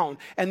and down.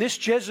 And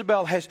this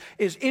Jezebel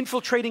is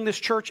infiltrating this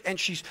church, and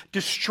she's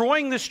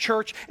destroying this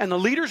church, and the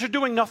leaders are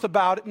doing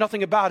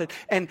nothing about it.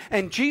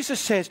 And Jesus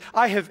says,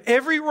 I have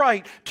every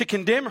right to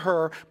condemn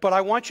her, but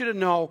I want you to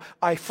know,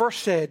 I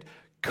first said,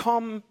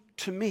 come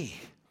to me.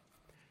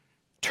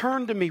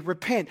 Turn to me,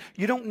 repent.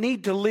 You don't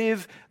need to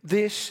live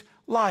this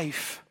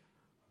life.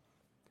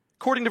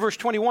 According to verse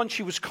 21,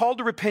 she was called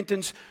to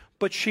repentance,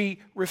 but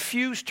she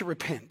refused to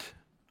repent.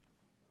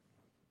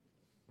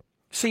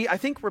 See, I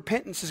think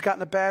repentance has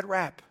gotten a bad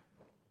rap.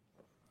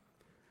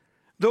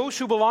 Those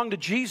who belong to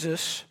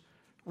Jesus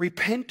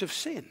repent of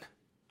sin.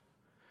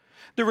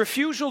 The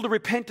refusal to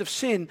repent of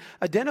sin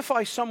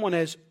identifies someone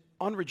as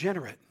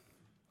unregenerate.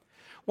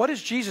 What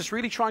is Jesus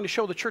really trying to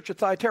show the church at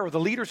Thyatira, the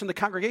leaders in the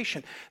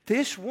congregation?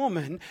 This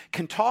woman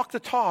can talk the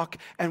talk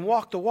and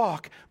walk the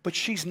walk, but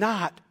she's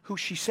not who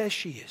she says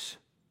she is.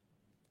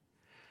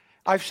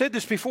 I've said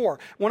this before.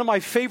 One of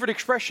my favorite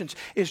expressions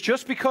is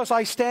just because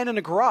I stand in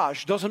a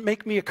garage doesn't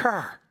make me a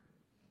car.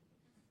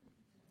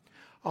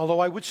 Although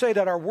I would say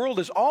that our world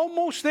is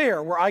almost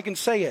there where I can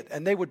say it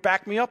and they would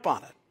back me up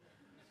on it.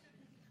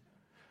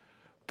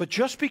 But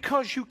just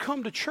because you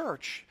come to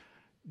church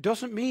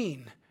doesn't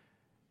mean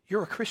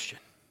you're a Christian.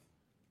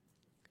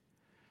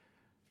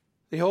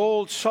 The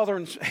old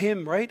Southern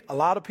hymn, right? A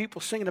lot of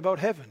people singing about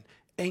heaven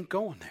ain't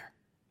going there.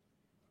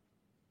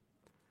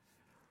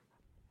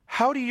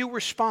 How do you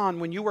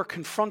respond when you are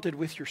confronted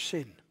with your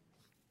sin?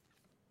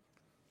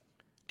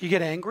 Do you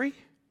get angry?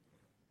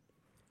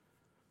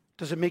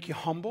 Does it make you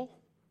humble?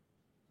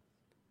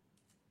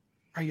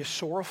 Are you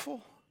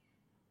sorrowful?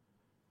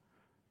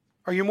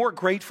 Are you more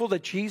grateful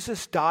that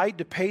Jesus died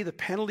to pay the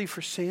penalty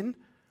for sin?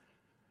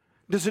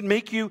 Does it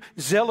make you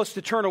zealous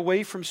to turn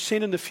away from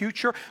sin in the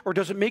future? Or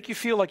does it make you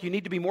feel like you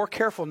need to be more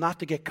careful not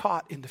to get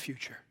caught in the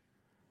future?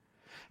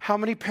 How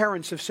many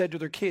parents have said to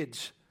their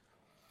kids,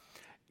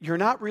 you're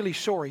not really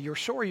sorry, you're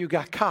sorry you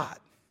got caught?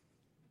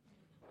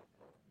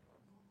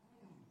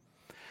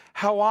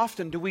 How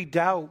often do we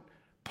doubt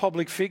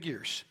public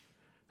figures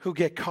who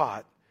get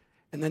caught?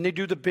 And then they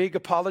do the big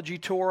apology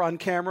tour on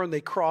camera and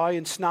they cry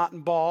and snot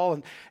and bawl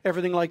and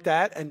everything like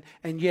that.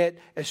 And yet,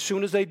 as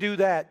soon as they do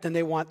that, then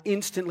they want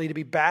instantly to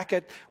be back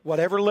at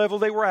whatever level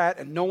they were at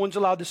and no one's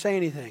allowed to say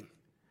anything.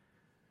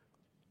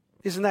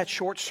 Isn't that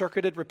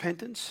short-circuited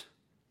repentance?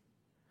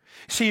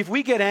 See, if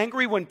we get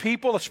angry when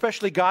people,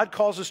 especially God,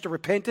 calls us to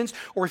repentance,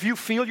 or if you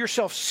feel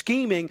yourself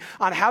scheming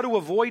on how to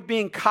avoid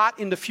being caught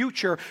in the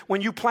future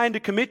when you plan to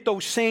commit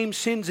those same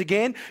sins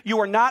again, you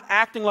are not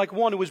acting like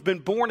one who has been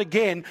born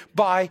again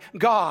by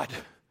God.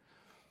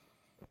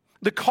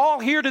 The call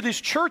here to this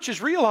church is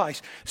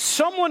realize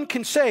someone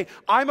can say,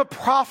 I'm a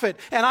prophet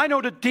and I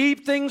know the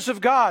deep things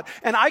of God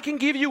and I can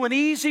give you an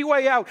easy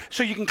way out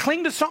so you can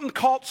cling to something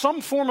called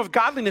some form of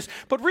godliness,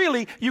 but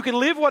really you can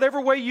live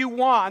whatever way you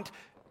want.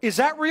 Is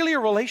that really a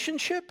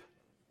relationship?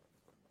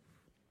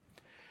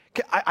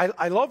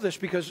 I love this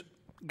because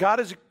God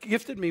has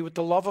gifted me with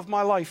the love of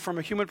my life from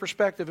a human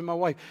perspective and my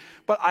wife.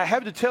 But I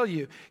have to tell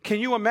you,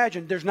 can you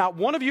imagine, there's not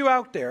one of you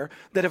out there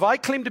that if I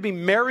claimed to be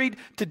married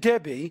to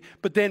Debbie,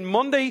 but then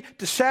Monday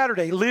to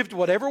Saturday lived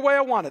whatever way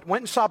I wanted,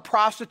 went and saw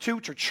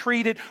prostitutes or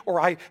treated, or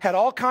I had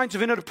all kinds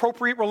of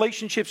inappropriate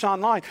relationships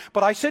online.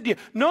 But I said to you,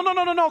 no,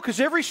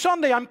 because every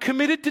Sunday I'm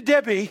committed to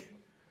Debbie.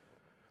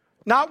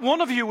 Not one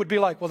of you would be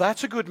like, well,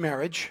 that's a good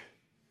marriage.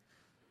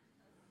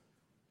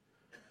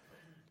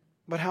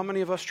 But how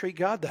many of us treat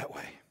God that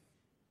way?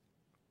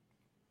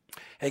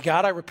 Hey,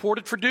 God, I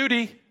reported for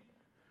duty.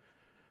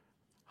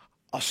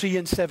 I'll see you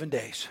in 7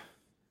 days.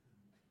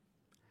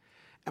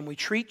 And we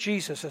treat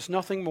Jesus as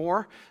nothing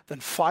more than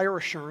fire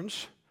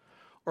assurance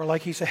or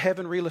like he's a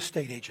heaven real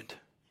estate agent.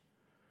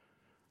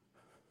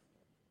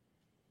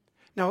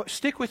 Now,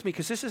 stick with me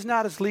because this is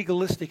not as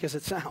legalistic as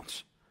it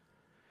sounds.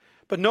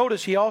 But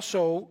notice he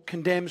also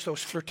condemns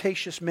those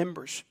flirtatious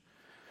members.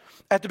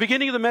 At the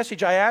beginning of the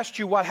message, I asked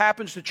you what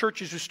happens to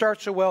churches who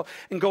start so well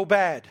and go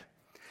bad.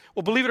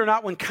 Well, believe it or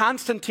not, when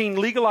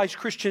Constantine legalized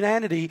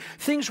Christianity,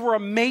 things were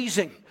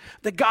amazing.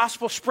 The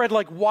gospel spread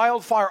like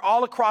wildfire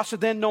all across the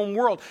then known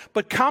world.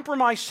 But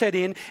compromise set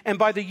in, and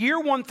by the year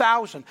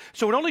 1000,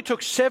 so it only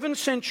took 7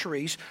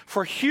 centuries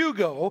for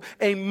Hugo,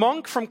 a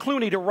monk from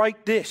Cluny, to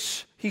write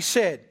this. He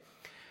said,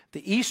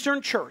 the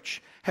Eastern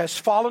Church has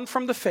fallen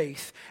from the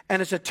faith and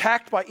is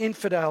attacked by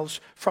infidels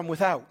from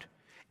without.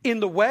 In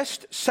the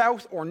West,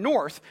 South, or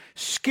North,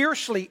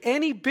 scarcely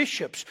any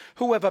bishops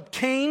who have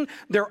obtained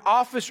their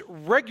office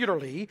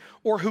regularly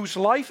or whose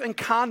life and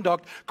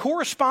conduct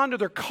correspond to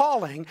their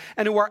calling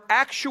and who are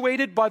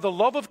actuated by the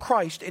love of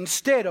Christ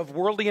instead of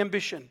worldly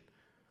ambition.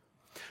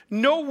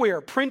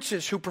 Nowhere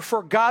princes who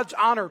prefer God's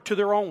honor to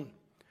their own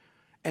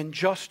and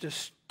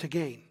justice to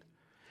gain.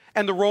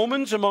 And the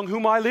Romans, among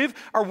whom I live,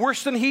 are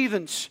worse than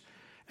heathens.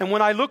 And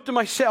when I look to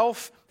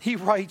myself, he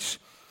writes,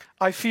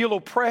 I feel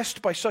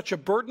oppressed by such a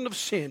burden of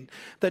sin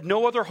that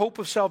no other hope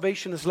of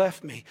salvation has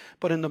left me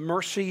but in the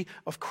mercy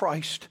of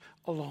Christ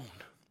alone.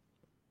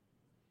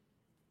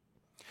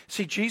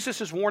 See,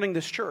 Jesus is warning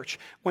this church,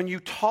 when you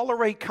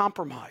tolerate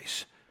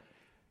compromise,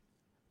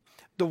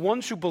 the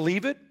ones who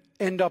believe it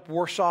end up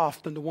worse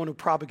off than the one who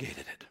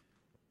propagated it.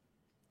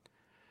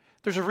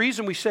 There's a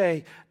reason we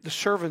say the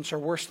servants are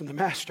worse than the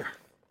master.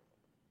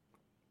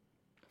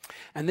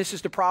 And this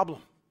is the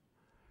problem.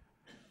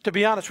 To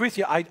be honest with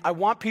you, I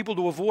want people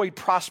to avoid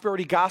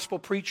prosperity gospel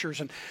preachers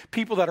and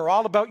people that are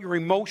all about your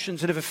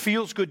emotions, and if it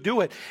feels good,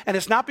 do it. And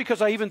it's not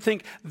because I even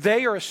think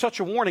they are such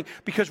a warning,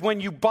 because when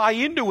you buy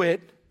into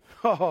it,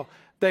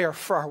 they are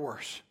far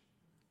worse.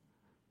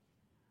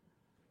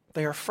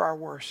 They are far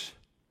worse.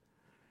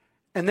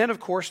 And then, of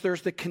course,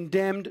 there's the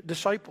condemned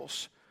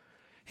disciples.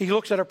 He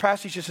looks at our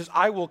passage and says,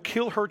 I will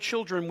kill her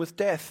children with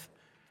death.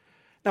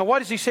 Now, why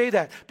does he say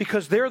that?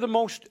 Because they're the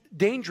most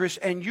dangerous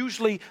and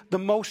usually the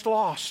most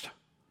lost.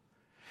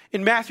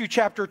 In Matthew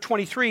chapter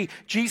 23,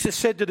 Jesus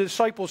said to the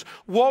disciples,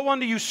 "Woe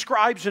unto you,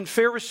 scribes and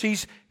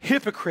Pharisees,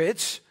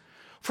 hypocrites!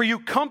 For you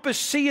compass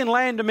sea and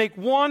land to make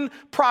one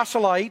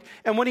proselyte,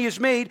 and when he is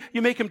made,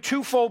 you make him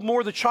twofold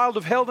more the child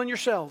of hell than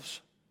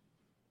yourselves."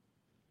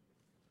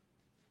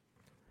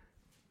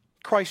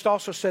 Christ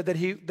also said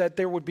that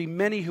there would be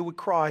many who would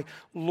cry,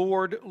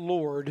 "Lord,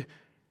 Lord,"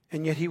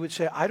 and yet he would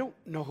say, "I don't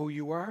know who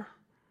you are."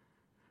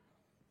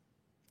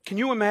 Can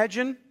you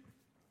imagine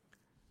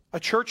a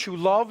church who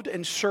loved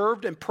and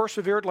served and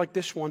persevered like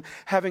this one,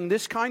 having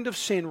this kind of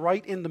sin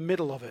right in the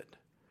middle of it?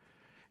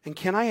 And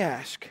can I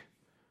ask,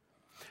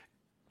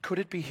 could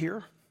it be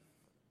here?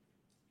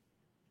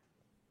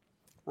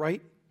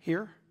 Right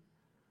here?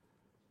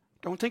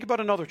 Don't think about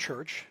another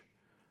church.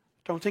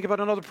 Don't think about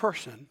another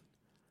person.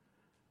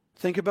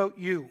 Think about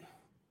you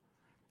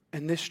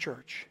and this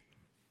church.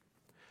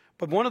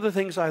 But one of the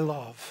things I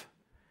love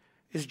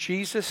is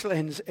Jesus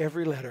ends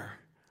every letter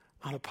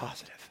on a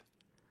positive.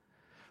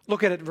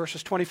 Look at it in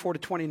verses 24 to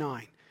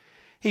 29.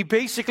 He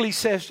basically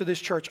says to this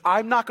church,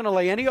 I'm not going to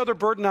lay any other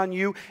burden on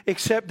you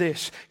except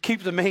this.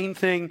 Keep the main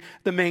thing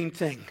the main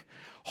thing.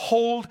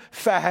 Hold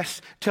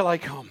fast till I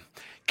come.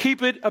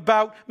 Keep it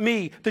about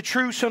me, the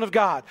true Son of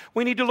God.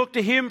 We need to look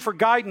to Him for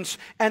guidance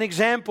and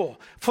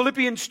example.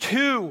 Philippians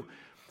 2.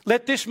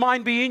 Let this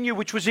mind be in you,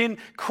 which was in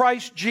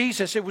Christ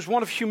Jesus. It was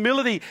one of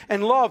humility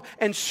and love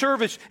and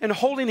service and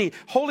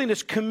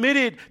holiness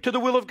committed to the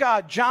will of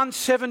God. John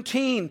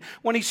 17,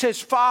 when he says,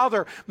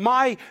 Father,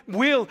 my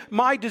will,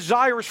 my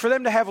desire is for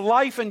them to have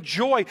life and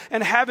joy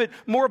and have it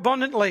more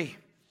abundantly.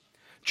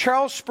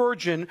 Charles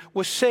Spurgeon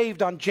was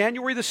saved on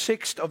January the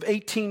 6th of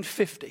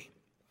 1850.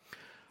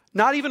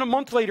 Not even a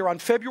month later, on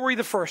February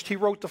the 1st, he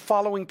wrote the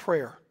following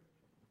prayer.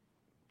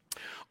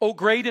 O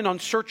great and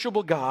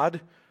unsearchable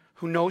God,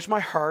 who knows my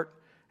heart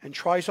and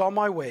tries all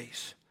my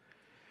ways,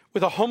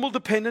 with a humble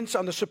dependence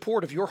on the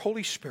support of your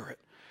Holy Spirit,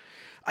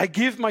 I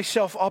give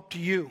myself up to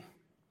you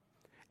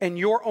and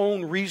your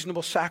own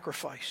reasonable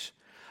sacrifice.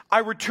 I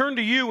return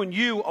to you and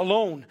you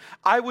alone.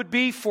 I would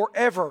be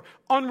forever,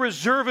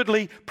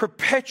 unreservedly,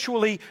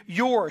 perpetually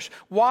yours.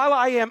 While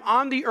I am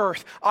on the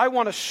earth, I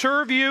want to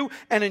serve you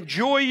and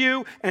enjoy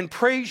you and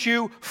praise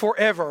you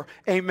forever.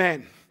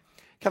 Amen.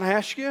 Can I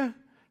ask you,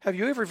 have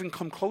you ever even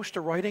come close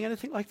to writing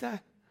anything like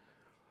that?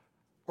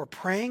 Or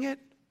praying it?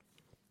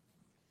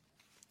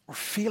 Or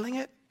feeling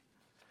it?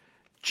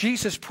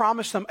 Jesus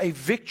promised them a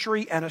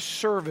victory and a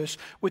service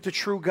with the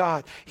true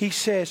God. He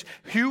says,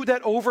 "Who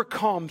that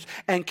overcomes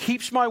and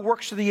keeps my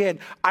works to the end,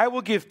 I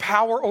will give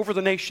power over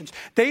the nations."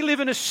 They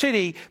live in a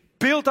city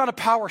built on a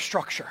power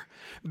structure,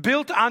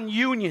 built on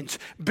unions,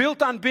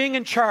 built on being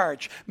in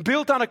charge,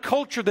 built on a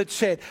culture that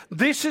said,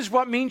 this is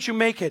what means you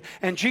make it.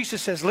 And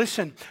Jesus says,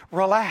 listen,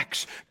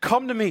 relax,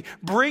 come to me,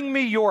 bring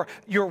me your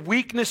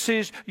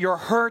weaknesses, your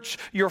hurts,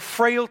 your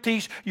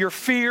frailties, your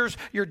fears,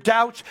 your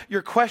doubts,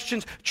 your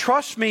questions.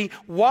 Trust me,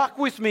 walk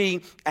with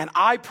me, and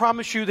I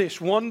promise you this,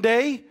 one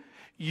day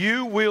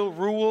you will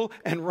rule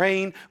and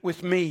reign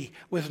with me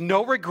with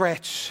no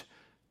regrets,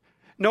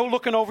 no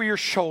looking over your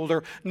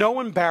shoulder, no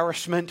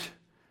embarrassment.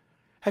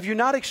 Have you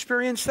not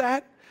experienced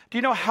that? Do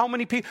you know how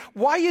many people?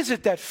 Why is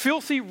it that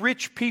filthy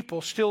rich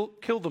people still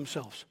kill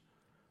themselves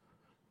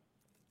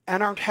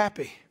and aren't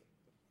happy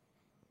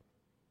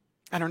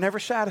and are never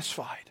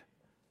satisfied?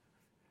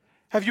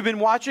 Have you been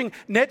watching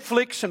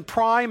Netflix and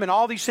Prime and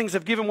all these things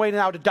have given way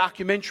now to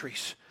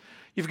documentaries?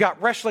 You've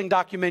got wrestling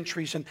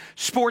documentaries and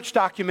sports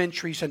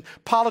documentaries and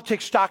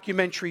politics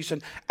documentaries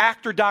and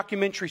actor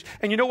documentaries.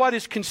 And you know what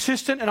is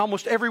consistent in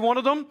almost every one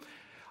of them?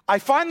 I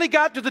finally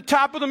got to the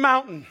top of the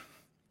mountain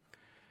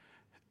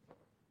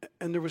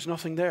and there was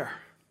nothing there.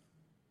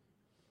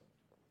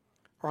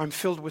 Or I'm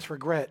filled with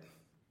regret.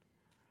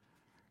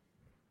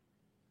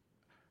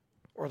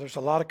 Or there's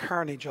a lot of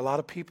carnage, a lot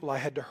of people I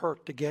had to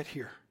hurt to get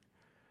here.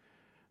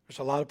 There's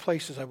a lot of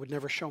places I would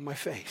never show my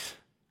face.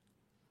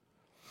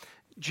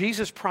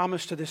 Jesus'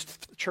 promise to this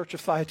church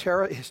of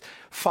Thyatira is,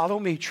 follow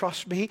me,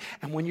 trust me,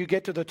 and when you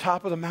get to the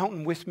top of the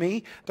mountain with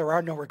me, there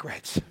are no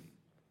regrets.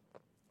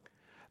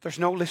 There's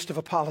no list of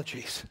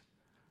apologies.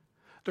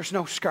 There's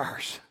no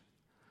scars.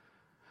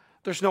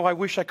 There's no I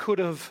wish I could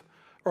have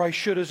or I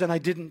should have and I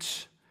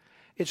didn't.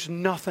 It's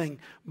nothing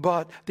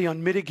but the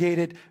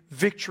unmitigated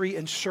victory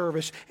and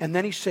service. And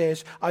then he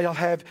says, you'll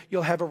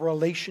have a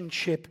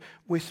relationship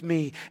with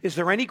me. Is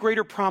there any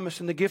greater promise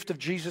in the gift of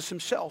Jesus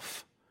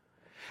himself?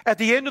 At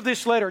the end of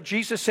this letter,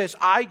 Jesus says,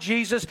 I,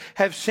 Jesus,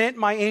 have sent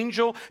my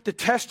angel to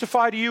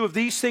testify to you of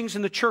these things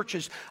in the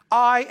churches.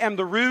 I am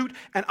the root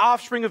and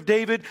offspring of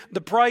David,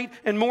 the bright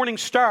and morning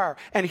star.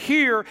 And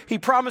here he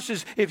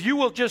promises, if you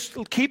will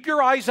just keep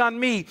your eyes on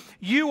me,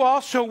 you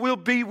also will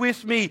be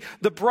with me,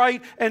 the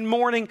bright and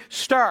morning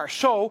star.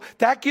 So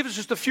that gives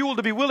us the fuel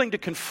to be willing to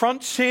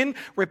confront sin,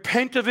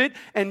 repent of it,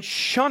 and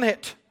shun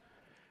it.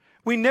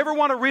 We never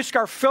want to risk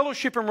our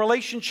fellowship and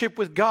relationship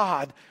with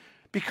God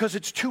because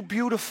it's too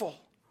beautiful.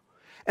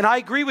 And I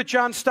agree with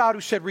John Stott,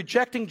 who said,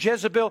 rejecting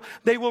Jezebel,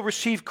 they will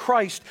receive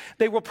Christ.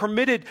 They were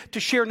permitted to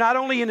share not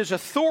only in his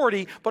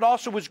authority, but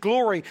also his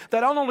glory.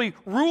 That not only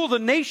rule the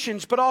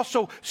nations, but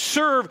also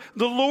serve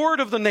the Lord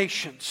of the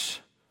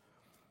nations.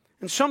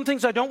 And some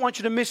things I don't want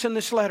you to miss in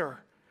this letter.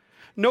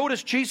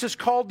 Notice Jesus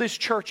called this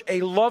church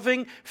a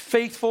loving,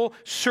 faithful,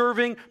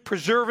 serving,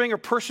 preserving, or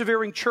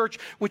persevering church,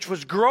 which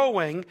was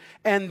growing.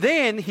 And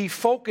then he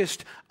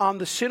focused on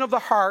the sin of the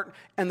heart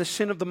and the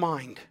sin of the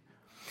mind.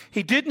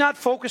 He did not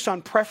focus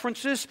on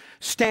preferences,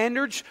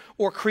 standards,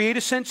 or create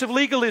a sense of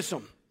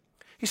legalism.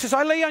 He says,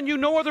 I lay on you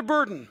no other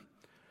burden.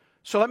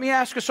 So let me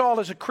ask us all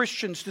as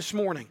Christians this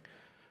morning,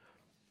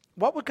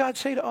 what would God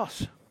say to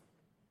us?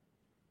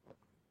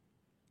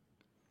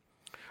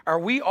 Are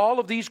we all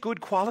of these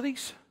good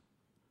qualities?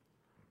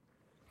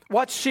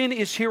 What sin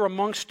is here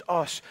amongst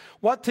us?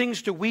 What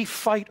things do we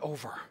fight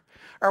over?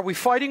 Are we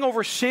fighting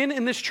over sin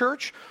in this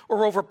church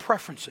or over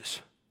preferences?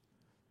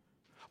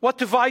 What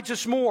divides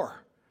us more?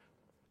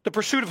 The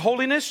pursuit of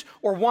holiness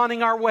or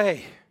wanting our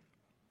way?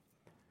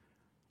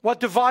 What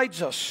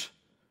divides us?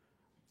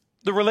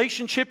 The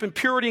relationship and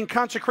purity and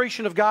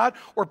consecration of God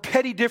or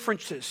petty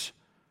differences?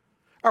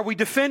 Are we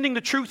defending the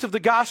truth of the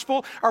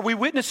gospel? Are we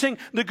witnessing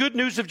the good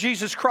news of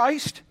Jesus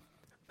Christ?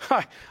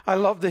 I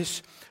love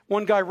this.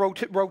 One guy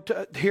wrote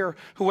here,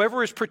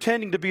 whoever is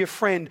pretending to be a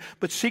friend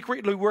but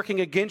secretly working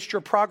against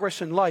your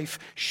progress in life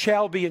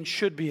shall be and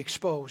should be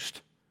exposed.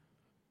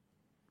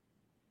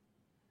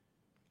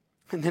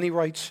 And then he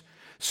writes,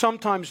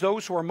 sometimes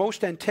those who are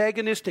most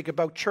antagonistic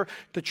about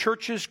the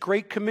church's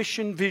Great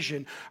Commission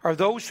vision are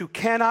those who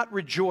cannot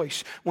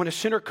rejoice when a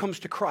sinner comes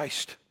to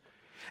Christ.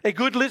 A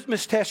good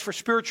litmus test for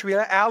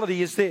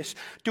spirituality is this.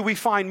 Do we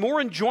find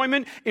more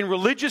enjoyment in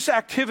religious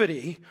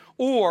activity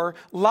or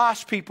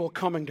lost people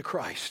coming to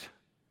Christ?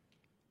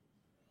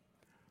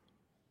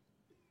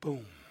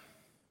 Boom.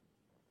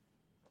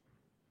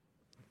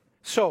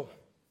 So,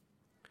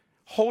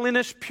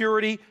 holiness,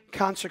 purity,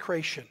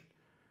 consecration.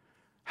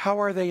 How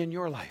are they in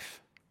your life?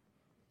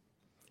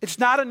 It's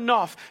not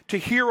enough to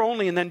hear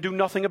only and then do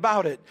nothing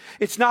about it.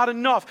 It's not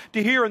enough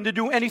to hear and to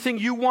do anything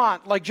you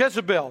want, like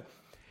Jezebel.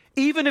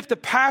 Even if the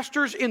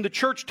pastors in the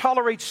church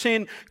tolerate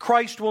sin,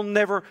 Christ will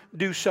never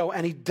do so.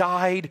 And he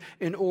died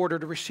in order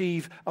to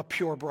receive a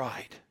pure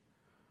bride.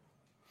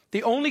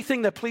 The only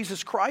thing that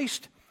pleases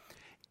Christ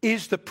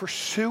is the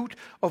pursuit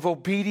of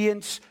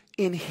obedience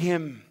in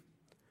him.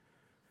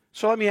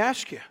 So let me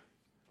ask you,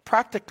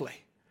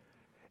 practically,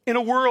 in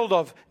a world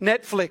of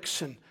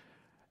Netflix and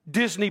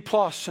Disney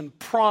Plus and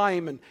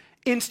Prime and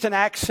instant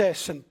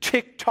access and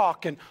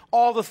TikTok and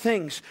all the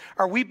things,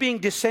 are we being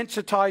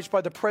desensitized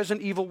by the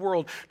present evil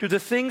world? Do the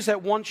things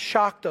that once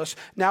shocked us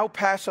now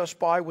pass us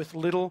by with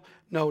little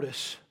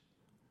notice?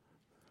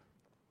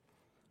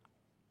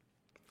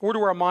 Where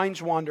do our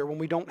minds wander when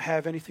we don't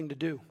have anything to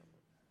do?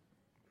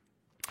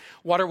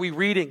 What are we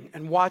reading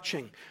and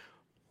watching?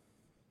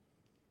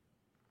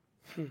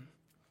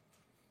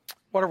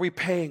 What are we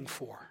paying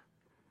for?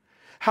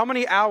 How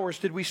many hours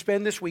did we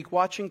spend this week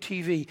watching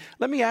TV?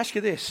 Let me ask you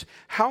this.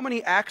 How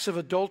many acts of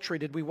adultery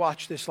did we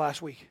watch this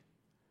last week?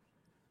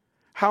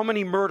 How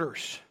many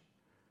murders?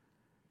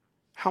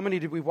 How many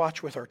did we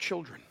watch with our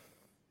children?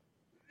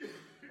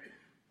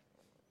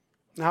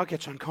 Now it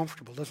gets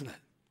uncomfortable, doesn't it?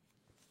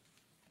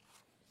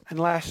 And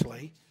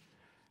lastly,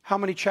 how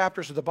many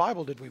chapters of the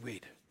Bible did we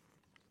read?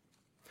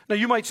 Now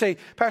you might say,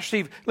 Pastor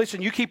Steve,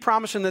 listen, you keep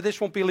promising that this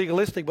won't be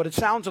legalistic, but it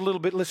sounds a little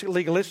bit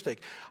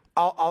legalistic.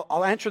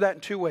 I'll answer that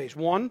in two ways.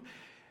 One,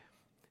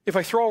 if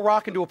I throw a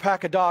rock into a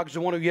pack of dogs, the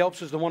one who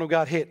yelps is the one who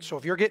got hit. So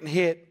if you're getting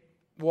hit,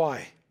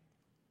 why?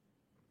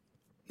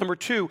 Number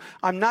two,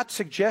 I'm not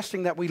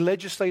suggesting that we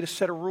legislate a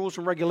set of rules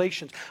and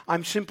regulations.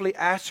 I'm simply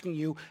asking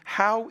you,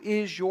 how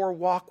is your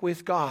walk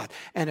with God?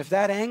 And if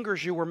that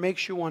angers you or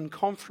makes you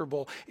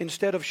uncomfortable,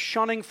 instead of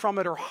shunning from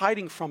it or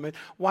hiding from it,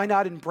 why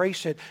not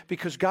embrace it?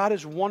 Because God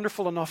is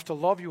wonderful enough to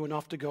love you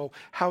enough to go,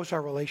 how's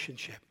our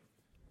relationship?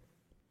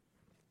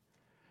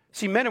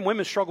 See, men and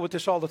women struggle with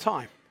this all the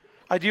time.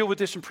 I deal with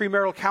this in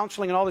premarital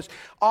counseling and all this.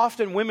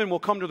 Often women will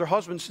come to their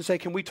husbands and say,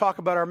 can we talk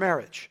about our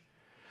marriage?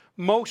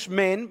 Most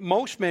men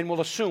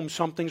will assume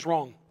something's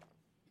wrong.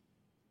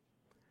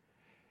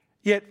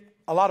 Yet,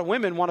 a lot of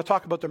women want to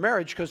talk about their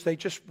marriage because they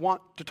just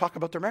want to talk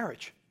about their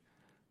marriage.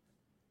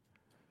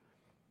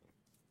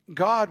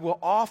 God will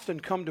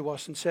often come to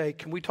us and say,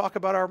 can we talk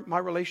about my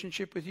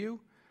relationship with you?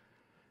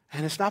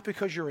 And it's not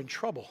because you're in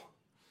trouble.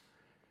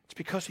 It's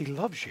because he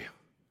loves you.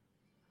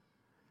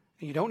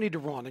 And you don't need to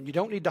run, and you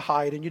don't need to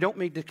hide, and you don't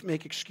need to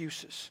make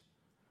excuses.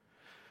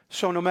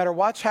 So no matter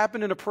what's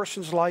happened in a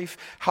person's life,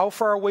 how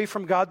far away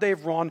from God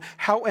they've run,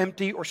 how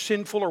empty or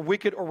sinful or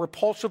wicked or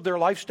repulsive their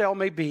lifestyle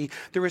may be,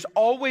 there is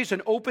always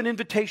an open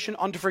invitation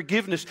unto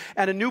forgiveness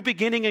and a new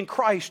beginning in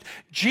Christ.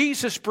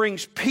 Jesus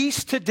brings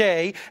peace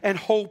today and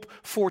hope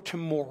for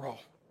tomorrow.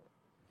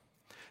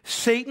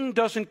 Satan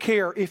doesn't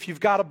care if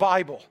you've got a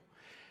Bible.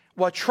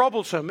 What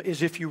troubles him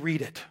is if you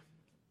read it.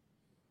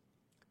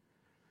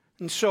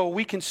 And so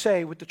we can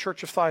say with the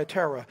church of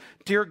Thyatira,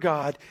 dear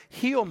God,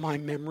 heal my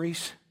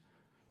memories.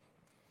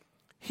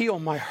 Heal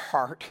my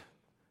heart,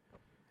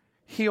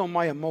 heal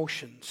my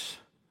emotions,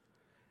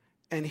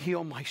 and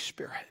heal my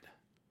spirit.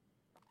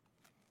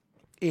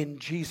 In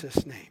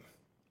Jesus' name,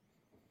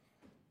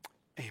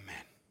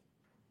 amen.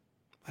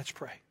 Let's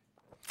pray.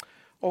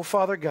 Oh,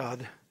 Father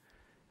God,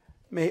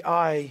 may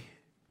I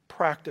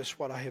practice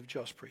what I have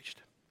just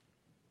preached.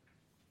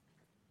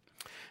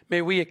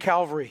 May we at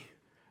Calvary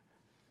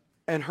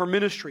and her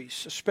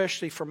ministries,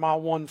 especially for Mile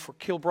 1, for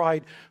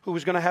Kilbride, who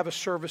is going to have a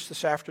service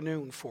this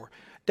afternoon, for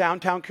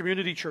Downtown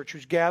Community Church,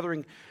 who's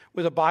gathering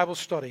with a Bible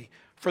study,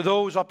 for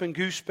those up in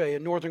Goose Bay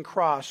and Northern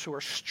Cross who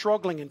are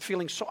struggling and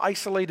feeling so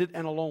isolated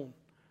and alone.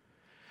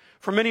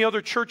 For many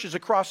other churches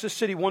across this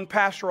city, one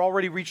pastor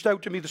already reached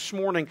out to me this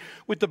morning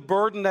with the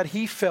burden that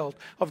he felt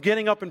of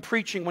getting up and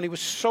preaching when he was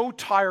so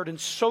tired and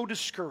so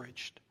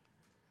discouraged.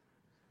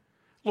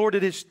 Lord,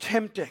 it is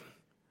tempting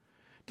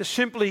to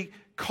simply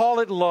call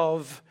it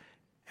love,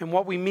 and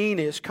what we mean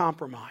is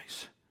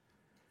compromise.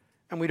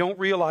 And we don't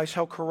realize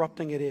how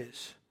corrupting it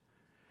is.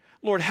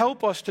 Lord,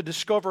 help us to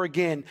discover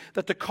again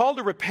that the call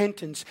to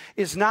repentance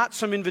is not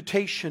some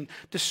invitation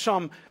to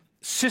some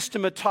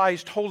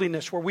systematized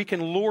holiness where we can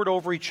lord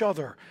over each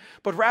other,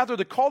 but rather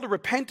the call to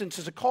repentance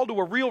is a call to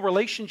a real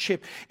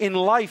relationship in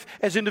life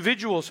as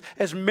individuals,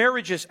 as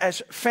marriages,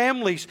 as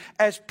families,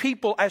 as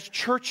people, as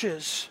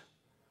churches,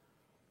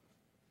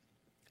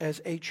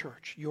 as a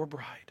church, your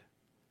bride.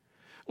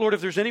 Lord,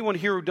 if there's anyone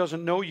here who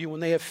doesn't know you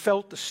and they have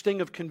felt the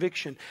sting of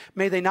conviction,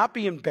 may they not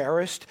be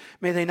embarrassed,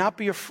 may they not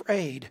be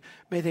afraid,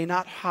 may they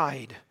not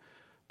hide,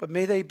 but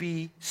may they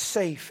be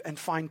safe and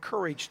find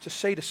courage to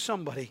say to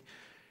somebody,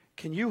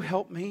 can you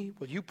help me?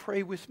 Will you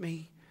pray with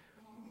me?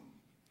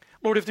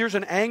 Lord, if there's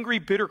an angry,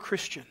 bitter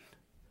Christian,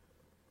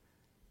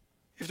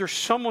 if there's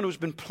someone who's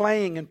been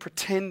playing and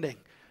pretending,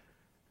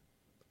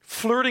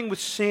 flirting with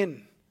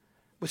sin,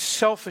 with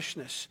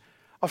selfishness,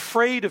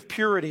 afraid of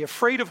purity,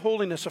 afraid of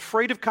holiness,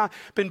 afraid of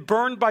been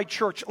burned by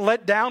church,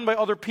 let down by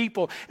other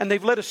people, and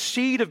they've let a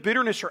seed of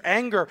bitterness or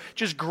anger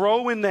just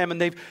grow in them, and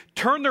they've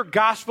turned their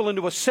gospel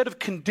into a set of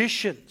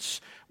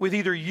conditions with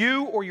either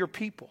you or your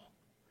people.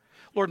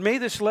 Lord, may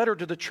this letter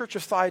to the church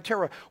of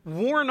Thyatira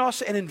warn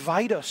us and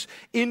invite us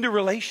into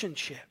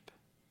relationship.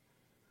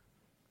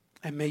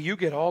 And may you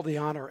get all the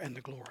honor and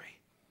the glory.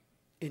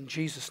 In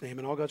Jesus' name.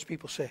 And all God's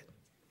people say,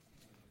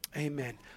 amen.